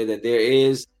it out there that there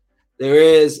is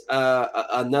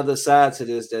another side to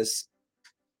this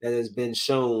that has been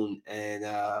shown,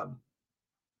 and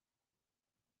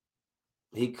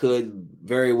he could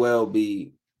very well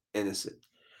be innocent.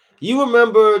 You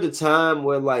remember the time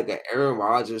where like an Aaron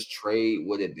Rodgers trade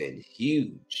would have been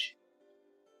huge?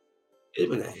 It'd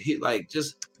been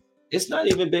it's not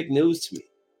even big news to me.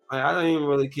 I don't even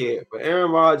really care. But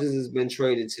Aaron Rodgers has been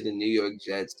traded to the New York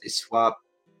Jets. They swapped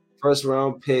first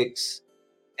round picks.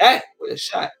 With a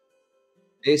shot.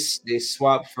 They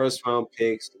swapped first round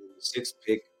picks, sixth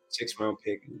round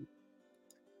pick, and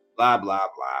blah blah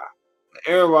blah. But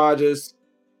Aaron Rodgers,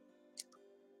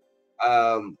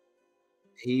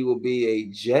 he will be a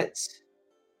Jet.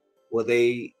 Will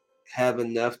they have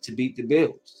enough to beat the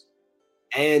Bills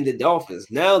and the Dolphins?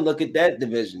 Now look at that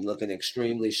division looking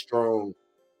extremely strong.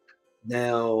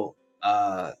 Now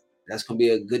that's going to be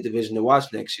a good division to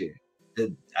watch next year.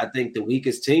 I think the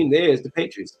weakest team there is the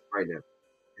Patriots right now,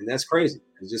 and that's crazy.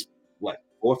 It's just 4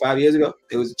 or 5 years ago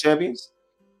they was the champions,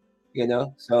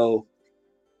 So,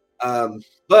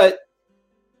 but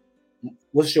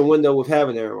what's your window with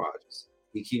having Aaron Rodgers?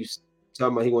 He keeps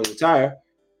talking about he wants to retire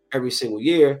every single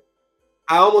year.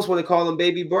 I almost want to call him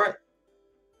Baby Brett.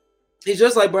 He's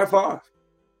just like Brett Favre.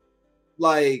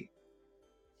 Like,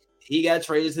 he got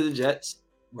traded to the Jets.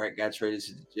 Brett got traded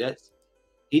to the Jets.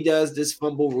 He does this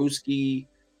fumble Rooski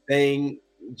thing,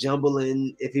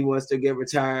 jumbling if he wants to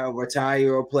retire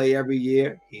or play every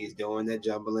year. He's doing that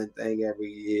jumbling thing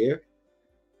every year.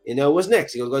 What's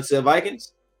next? He gonna go to the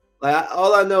Vikings?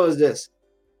 All I know is this.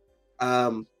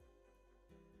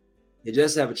 They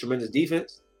just have a tremendous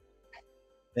defense.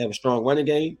 They have a strong running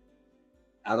game.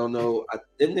 I don't know.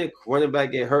 Didn't their running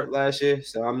back get hurt last year?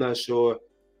 So I'm not sure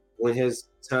when his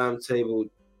timetable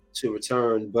to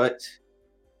return. But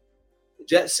the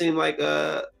Jets seem like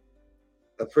a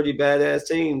pretty badass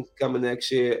team coming next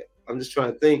year. I'm just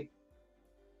trying to think.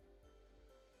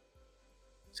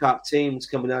 Top teams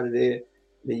coming out of there.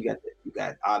 Then you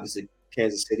got obviously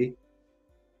Kansas City.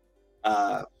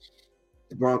 The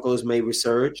Broncos may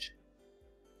resurge.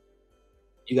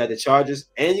 You got the Chargers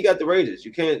and you got the Raiders.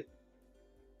 You can't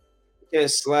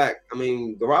slack. I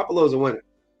mean, Garoppolo's a winner.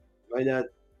 Right now,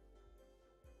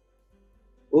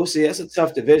 we'll see. That's a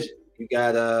tough division. You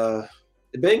got the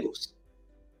Bengals.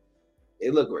 They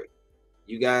look great.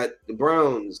 You got the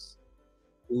Browns,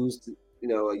 who's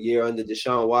a year under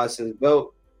Deshaun Watson's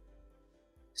belt.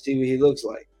 See what he looks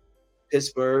like.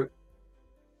 Pittsburgh.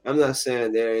 I'm not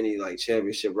saying they're any like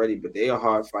championship ready, but they are a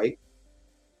hard fight.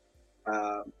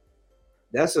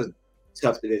 That's a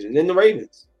tough division. Then the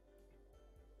Ravens.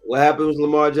 What happened with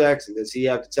Lamar Jackson? Does he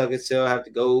have to tuck his tail, have to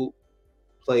go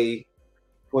play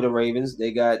for the Ravens.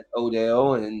 They got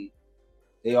Odell, and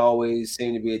they always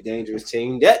seem to be a dangerous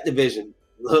team. That division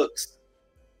looks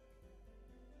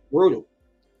brutal.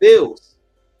 Bills,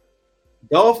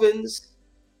 Dolphins,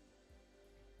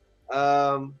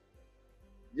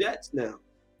 Jets now.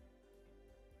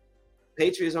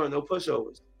 Patriots aren't no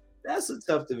pushovers. That's a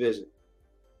tough division.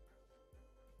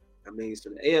 I mean, so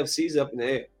the AFC's up in the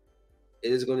air.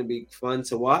 It is going to be fun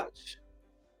to watch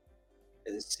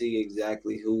and see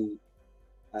exactly who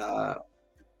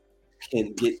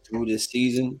can get through this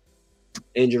season.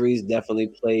 Injuries definitely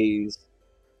plays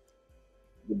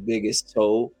the biggest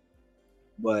toll,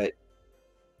 but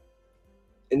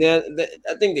and then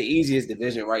I think the easiest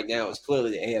division right now is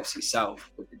clearly the AFC South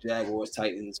with the Jaguars,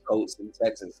 Titans, Colts, and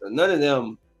Texans. So none of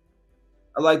them.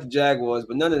 I like the Jaguars,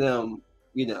 but none of them,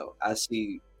 I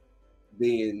see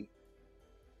being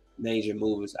major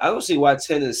movers. I don't see why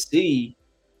Tennessee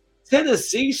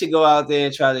should go out there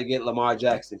and try to get Lamar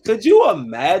Jackson. Could you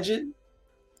imagine?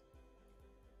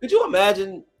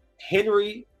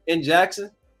 Henry and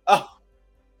Jackson? Oh,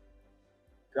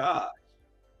 God.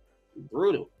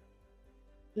 Brutal.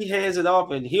 He hands it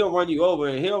off and he'll run you over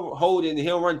and he'll hold it and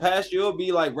he'll run past you. It'll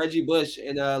be like Reggie Bush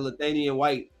and Latavius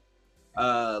White,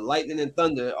 lightning and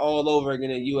thunder all over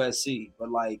again at USC, but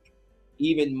like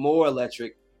even more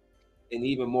electric and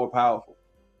even more powerful,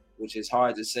 which is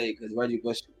hard to say because Reggie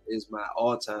Bush is my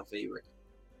all-time favorite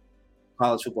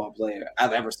college football player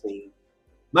I've ever seen.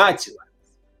 My 2 eyes.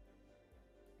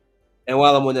 And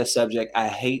while I'm on that subject, I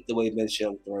hate the way Vince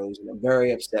Young throws, and I'm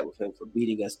very upset with him for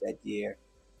beating us that year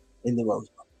in the Rose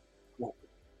Bowl.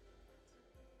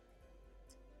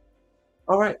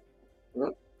 All right.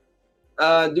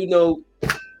 I do know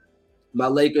my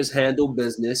Lakers handle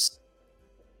business.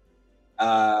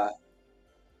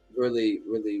 Really,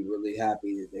 really, really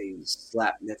happy that they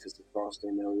slapped Memphis across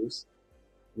their nose.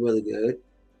 Really good.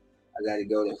 I got to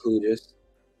go to Hooters,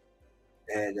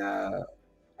 and I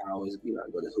always,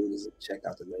 go to Hooters and check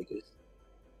out the Lakers.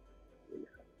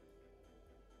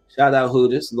 Shout out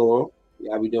Hooters, Laurel.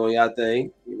 Y'all be doing y'all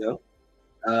thing,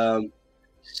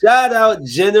 Shout out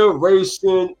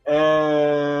Generation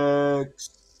X.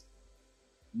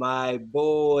 My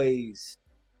boys.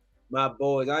 I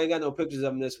ain't got no pictures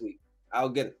of them this week. I'll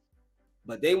get them.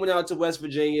 But they went out to West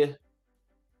Virginia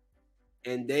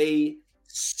and they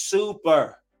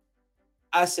super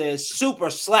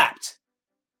slapped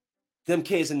them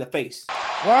kids in the face.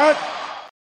 What?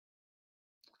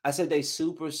 I said they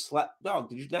super slapped. Dog,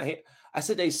 did you not hear? I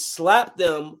said they slapped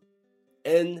them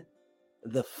in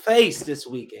the face this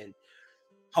weekend.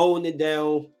 Holding it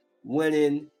down,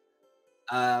 winning.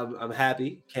 I'm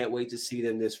happy. Can't wait to see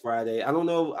them this Friday. I don't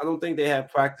know. I don't think they have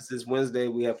practices Wednesday.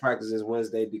 We have practices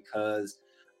Wednesday because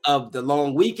of the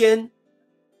long weekend.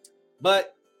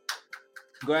 But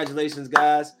congratulations,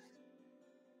 guys.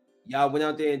 Y'all went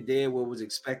out there and did what was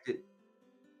expected.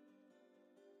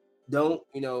 Don't,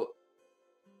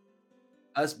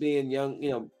 us being young,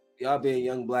 y'all being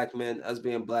young black men, us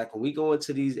being black, when we go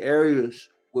into these areas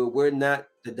where we're not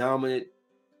the dominant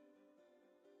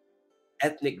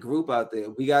ethnic group out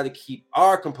there, we got to keep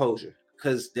our composure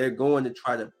because they're going to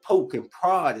try to poke and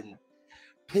prod and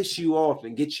piss you off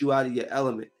and get you out of your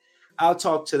element. I'll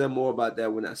talk to them more about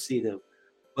that when I see them.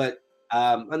 But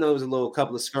I know there's a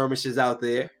couple of skirmishes out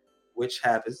there, which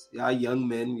happens. Y'all young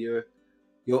men,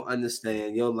 you'll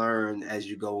understand, you'll learn as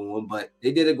you go on. But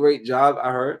they did a great job,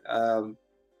 I heard.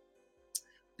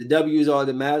 The W is all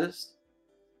that matters.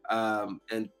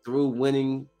 And through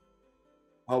winning,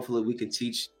 hopefully we can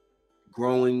teach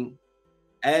growing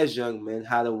as young men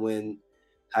how to win,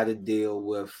 how to deal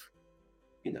with,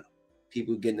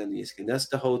 people getting under your skin. That's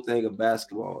the whole thing of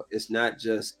basketball. It's not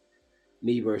just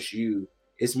me versus you.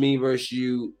 It's me versus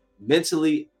you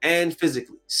mentally and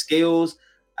physically. Skills,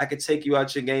 I can take you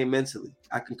out your game mentally.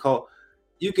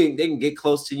 They can get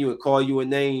close to you and call you a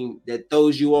name that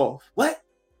throws you off. What?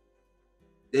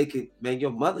 They could, man,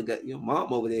 your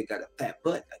mom over there got a fat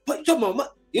butt. What your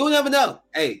mama? You'll never know.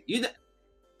 Hey,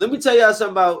 let me tell y'all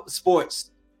something about sports.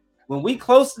 When we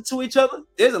closer to each other,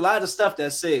 there's a lot of stuff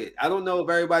that's said. I don't know if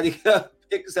everybody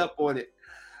picks up on it,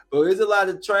 but there's a lot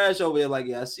of trash over there. Like,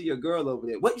 yeah, I see your girl over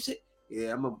there. What you say?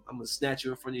 Yeah, I'm gonna snatch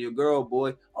you in front of your girl,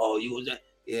 boy. Oh, you was that?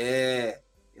 Yeah.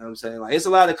 You know what I'm saying? Like, it's a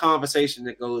lot of conversation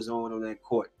that goes on that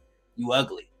court. You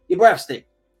ugly. Your breath stink.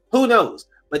 Who knows?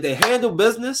 But they handle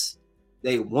business.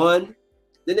 They won.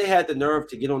 Then they had the nerve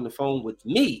to get on the phone with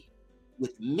me,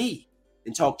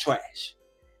 and talk trash.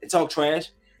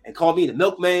 And call me the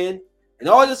milkman and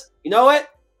all this. You know what?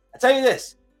 I tell you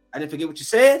this. I didn't forget what you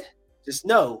said. Just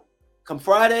know, come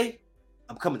Friday,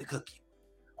 I'm coming to cook you.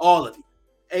 All of you.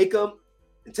 Acom,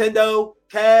 Nintendo,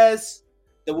 Kaz,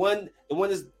 The one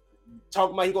is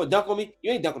talking about he gonna dunk on me.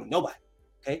 You ain't dunking on nobody.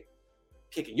 Okay,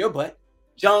 kicking your butt.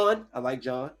 John, I like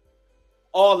John.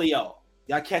 All of y'all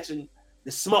catching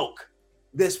the smoke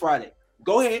this Friday.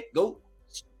 Go ahead, go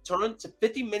turn to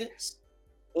 50 minutes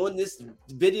on this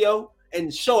video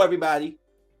and show everybody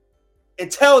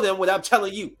and tell them what I'm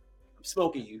telling you. I'm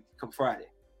smoking you come Friday.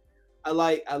 I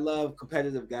love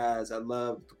competitive guys. I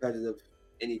love competitive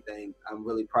anything. I'm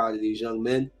really proud of these young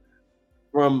men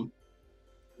from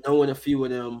knowing a few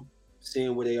of them,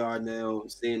 seeing where they are now,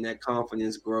 seeing that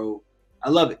confidence grow. I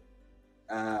love it.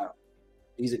 Uh,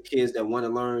 these are kids that want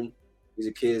to learn. These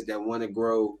are kids that want to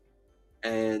grow,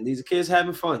 and these are kids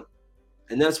having fun.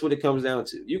 And that's what it comes down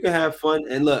to. You can have fun,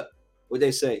 and look what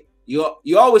they say.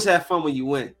 You always have fun when you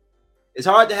win. It's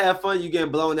hard to have fun. You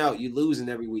getting blown out. You losing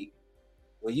every week.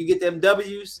 When you get them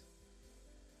W's,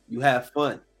 you have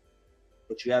fun,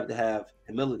 but you have to have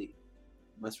humility.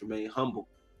 You must remain humble.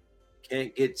 You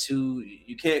can't get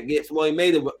Floyd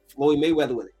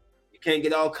Mayweather with it. You can't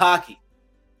get all cocky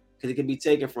because it can be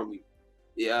taken from you.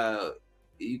 Yeah,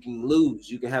 you can lose.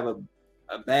 You can have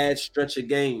a bad stretch of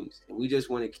games, and we just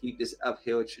want to keep this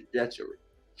uphill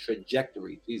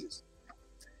trajectory. Jesus.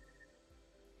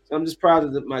 So I'm just proud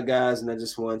of my guys, and I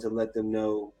just wanted to let them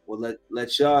know,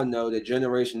 let y'all know that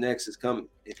Generation X is coming.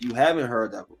 If you haven't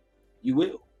heard of them, you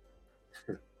will.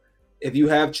 If you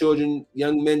have children,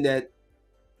 young men that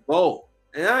bowl,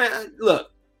 and I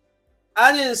look,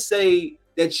 I didn't say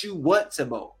that you want to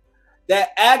bowl, that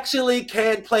actually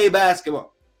can play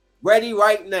basketball, ready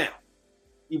right now.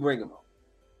 You bring them home.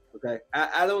 Okay,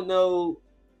 I don't know.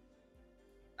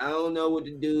 I don't know what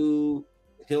to do.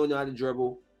 He don't know how to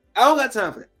dribble. I don't got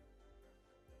time for that.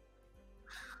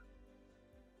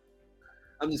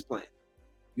 I'm just playing.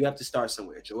 You have to start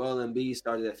somewhere. Joel Embiid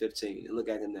started at 15, and look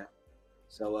at him now.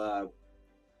 So,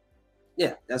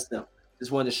 yeah, that's them.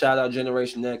 Just wanted to shout out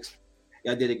Generation X.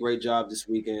 Y'all did a great job this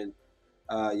weekend.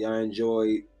 Y'all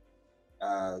enjoy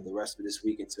the rest of this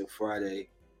week until Friday,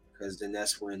 because then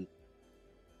that's when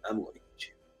I'm going to get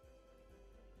you.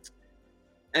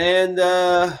 And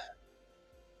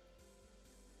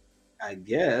I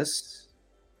guess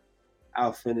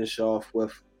I'll finish off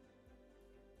with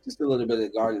just a little bit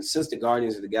of Guardians. Since the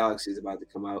Guardians of the Galaxy is about to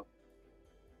come out,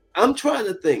 I'm trying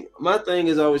to think. My thing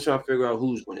is always trying to figure out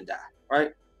who's going to die,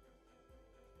 right?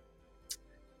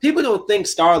 People don't think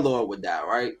Star-Lord would die,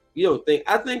 right? You don't think.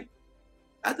 I think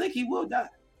he will die.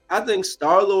 I think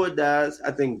Star-Lord dies.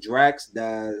 I think Drax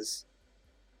dies.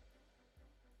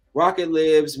 Rocket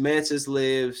lives. Mantis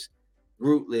lives.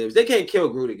 Groot lives. They can't kill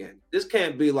Groot again. This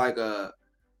can't be like a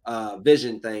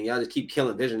Vision thing. Y'all just keep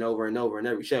killing Vision over and over in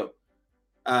every show.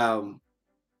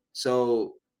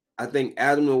 So I think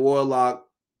Adam the Warlock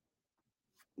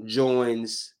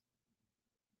joins.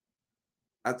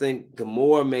 I think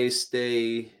Gamora may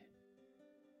stay.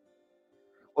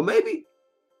 Or maybe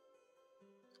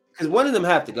because one of them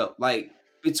have to go. Like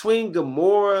between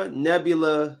Gamora,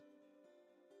 Nebula,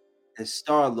 and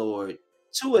Star-Lord,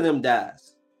 two of them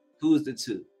dies. Who's the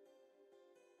two?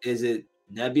 Is it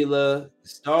Nebula,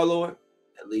 Star-Lord?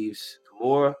 That leaves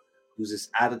Gamora, who's this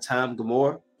out of time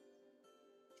Gamora.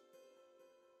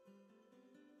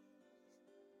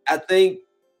 I think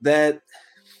that,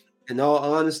 in all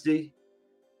honesty,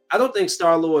 I don't think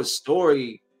Star-Lord's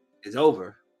story is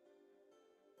over.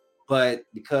 But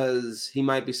because he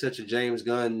might be such a James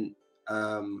Gunn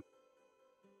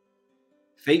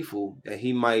faithful that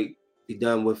he might be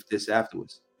done with this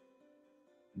afterwards.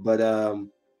 But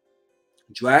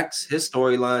Drax, his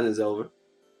storyline is over.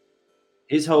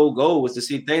 His whole goal was to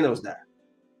see Thanos die.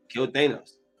 Kill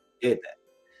Thanos. Did that.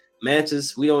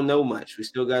 Mantis, we don't know much. We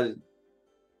still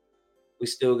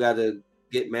gotta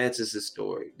get Mantis'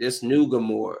 story. This new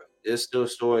Gamora, there's still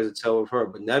stories to tell of her.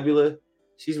 But Nebula,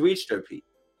 she's reached her peak.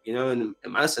 You know, and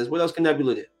in my sense, what else can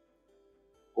Nebula do?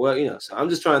 Well, you know, so I'm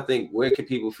just trying to think, where can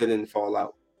people fit in and fall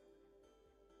out?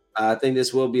 I think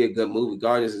this will be a good movie.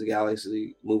 Guardians of the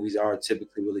Galaxy movies are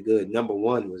typically really good. Number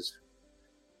one was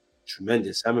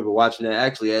tremendous. I remember watching that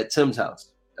actually at Tim's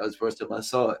house. That was the first time I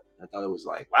saw it. I thought it was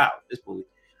like, wow, this movie.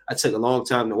 I took a long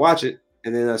time to watch it,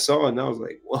 and then I saw it, and I was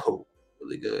like, whoa,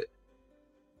 really good.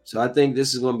 So I think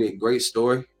this is going to be a great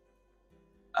story.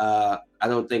 I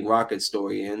don't think Rocket's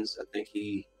story ends. I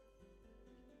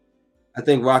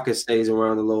think Rocket stays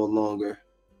around a little longer.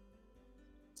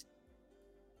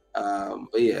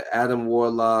 But yeah, Adam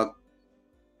Warlock.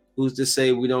 Who's to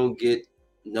say we don't get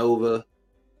Nova?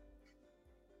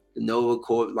 The Nova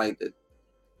Corp, like the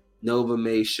Nova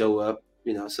may show up,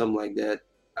 you know, something like that.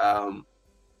 I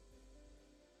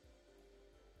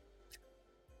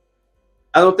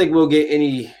don't think we'll get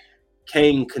any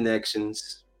Kang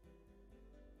connections.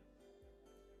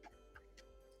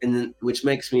 And then, which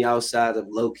makes me outside of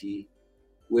Loki.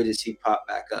 Where does he pop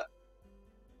back up?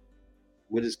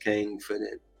 Where does Kang fit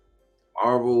in?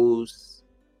 Marvels.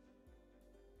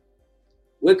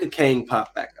 Where could Kang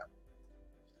pop back up?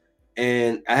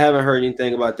 And I haven't heard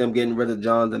anything about them getting rid of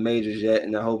Jonathan Majors yet,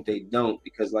 and I hope they don't,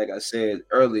 because like I said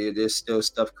earlier, there's still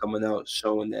stuff coming out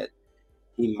showing that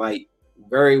he might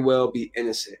very well be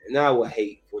innocent. And I would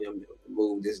hate for them to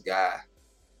remove this guy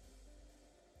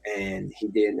and he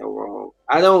did no wrong.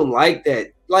 I don't like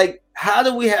that. Like, how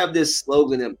do we have this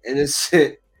slogan of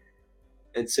innocent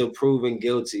until proven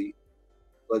guilty?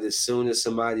 But as soon as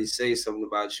somebody says something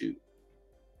about you,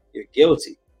 you're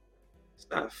guilty. It's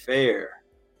not fair.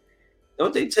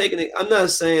 Don't they take it? I'm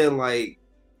not saying like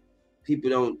people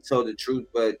don't tell the truth,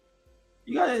 but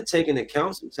you gotta take into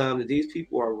account sometimes that these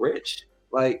people are rich.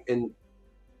 Like, and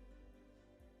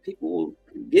people will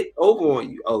get over on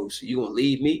you. Oh, so you gonna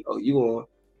leave me? Oh, you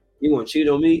gonna cheat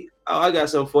on me? Oh, I got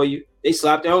something for you. They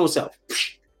slapped their own self.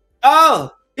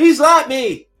 Oh, he slapped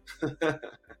me.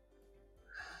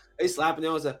 They slapping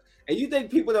their own self. And you think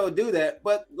people don't do that,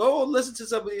 but go listen to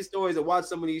some of these stories and watch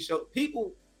some of these shows.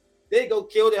 People, they go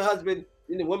kill their husband,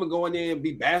 and the woman go in there and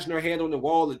be bashing her head on the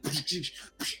wall and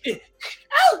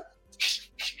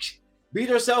beat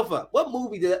herself up. What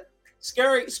movie did that?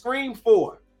 Scream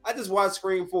 4. I just watched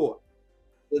Scream 4.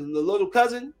 The little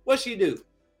cousin, what she do?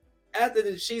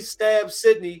 After she stabbed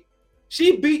Sydney,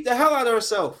 she beat the hell out of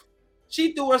herself.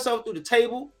 She threw herself through the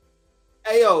table.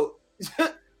 Hey, yo,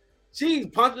 she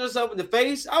punched herself in the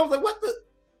face. I was like, what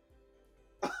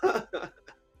the?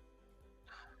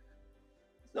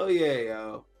 So, yeah,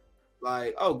 yo.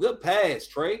 Like, oh, good pass,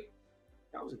 Trey.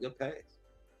 That was a good pass.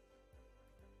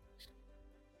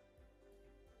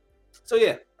 So,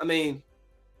 yeah, I mean,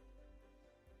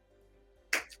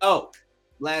 oh,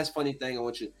 last funny thing I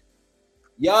want you.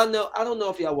 Y'all know, I don't know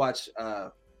if y'all watch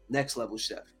Next Level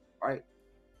Chef, right?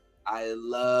 I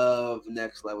love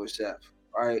Next Level Chef,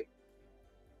 right?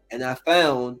 And I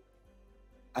found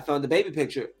the baby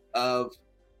picture of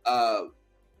oh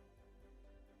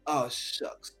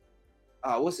shucks.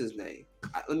 What's his name?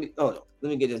 Let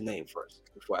me get his name first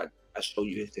before I show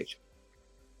you his picture.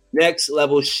 Next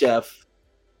Level Chef.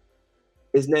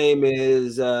 His name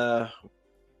is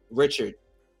Richard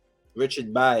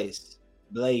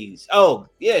Blaze. Oh,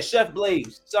 yeah, Chef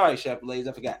Blaze. Sorry, Chef Blaze.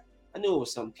 I forgot. I knew it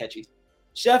was something catchy.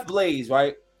 Chef Blaze,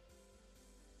 right?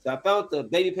 So I found the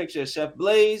baby picture of Chef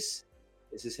Blaze.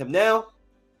 This is him now.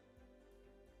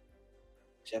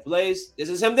 Chef Blaze. This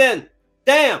is him then.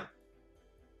 Damn.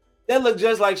 That looked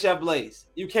just like Chef Blaze.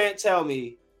 You can't tell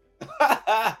me.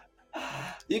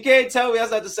 You can't tell me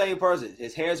that's not the same person.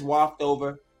 His hair's waffed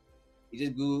over. He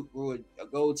just grew a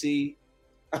goatee.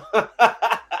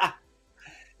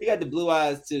 He got the blue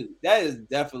eyes too. That is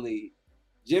definitely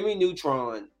Jimmy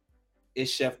Neutron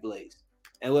is Chef Blaze.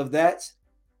 And with that,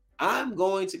 I'm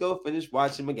going to go finish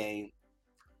watching my game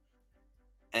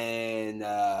and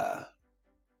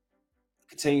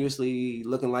continuously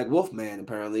looking like Wolfman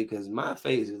apparently because my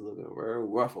face is looking very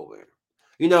rough over here.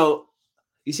 You know,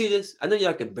 you see this? I know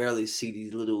y'all can barely see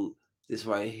this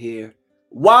right here.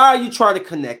 Why are you trying to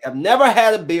connect? I've never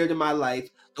had a beard in my life.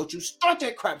 Don't you start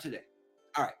that crap today.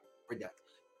 All right, we're done.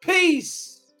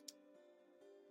 Peace.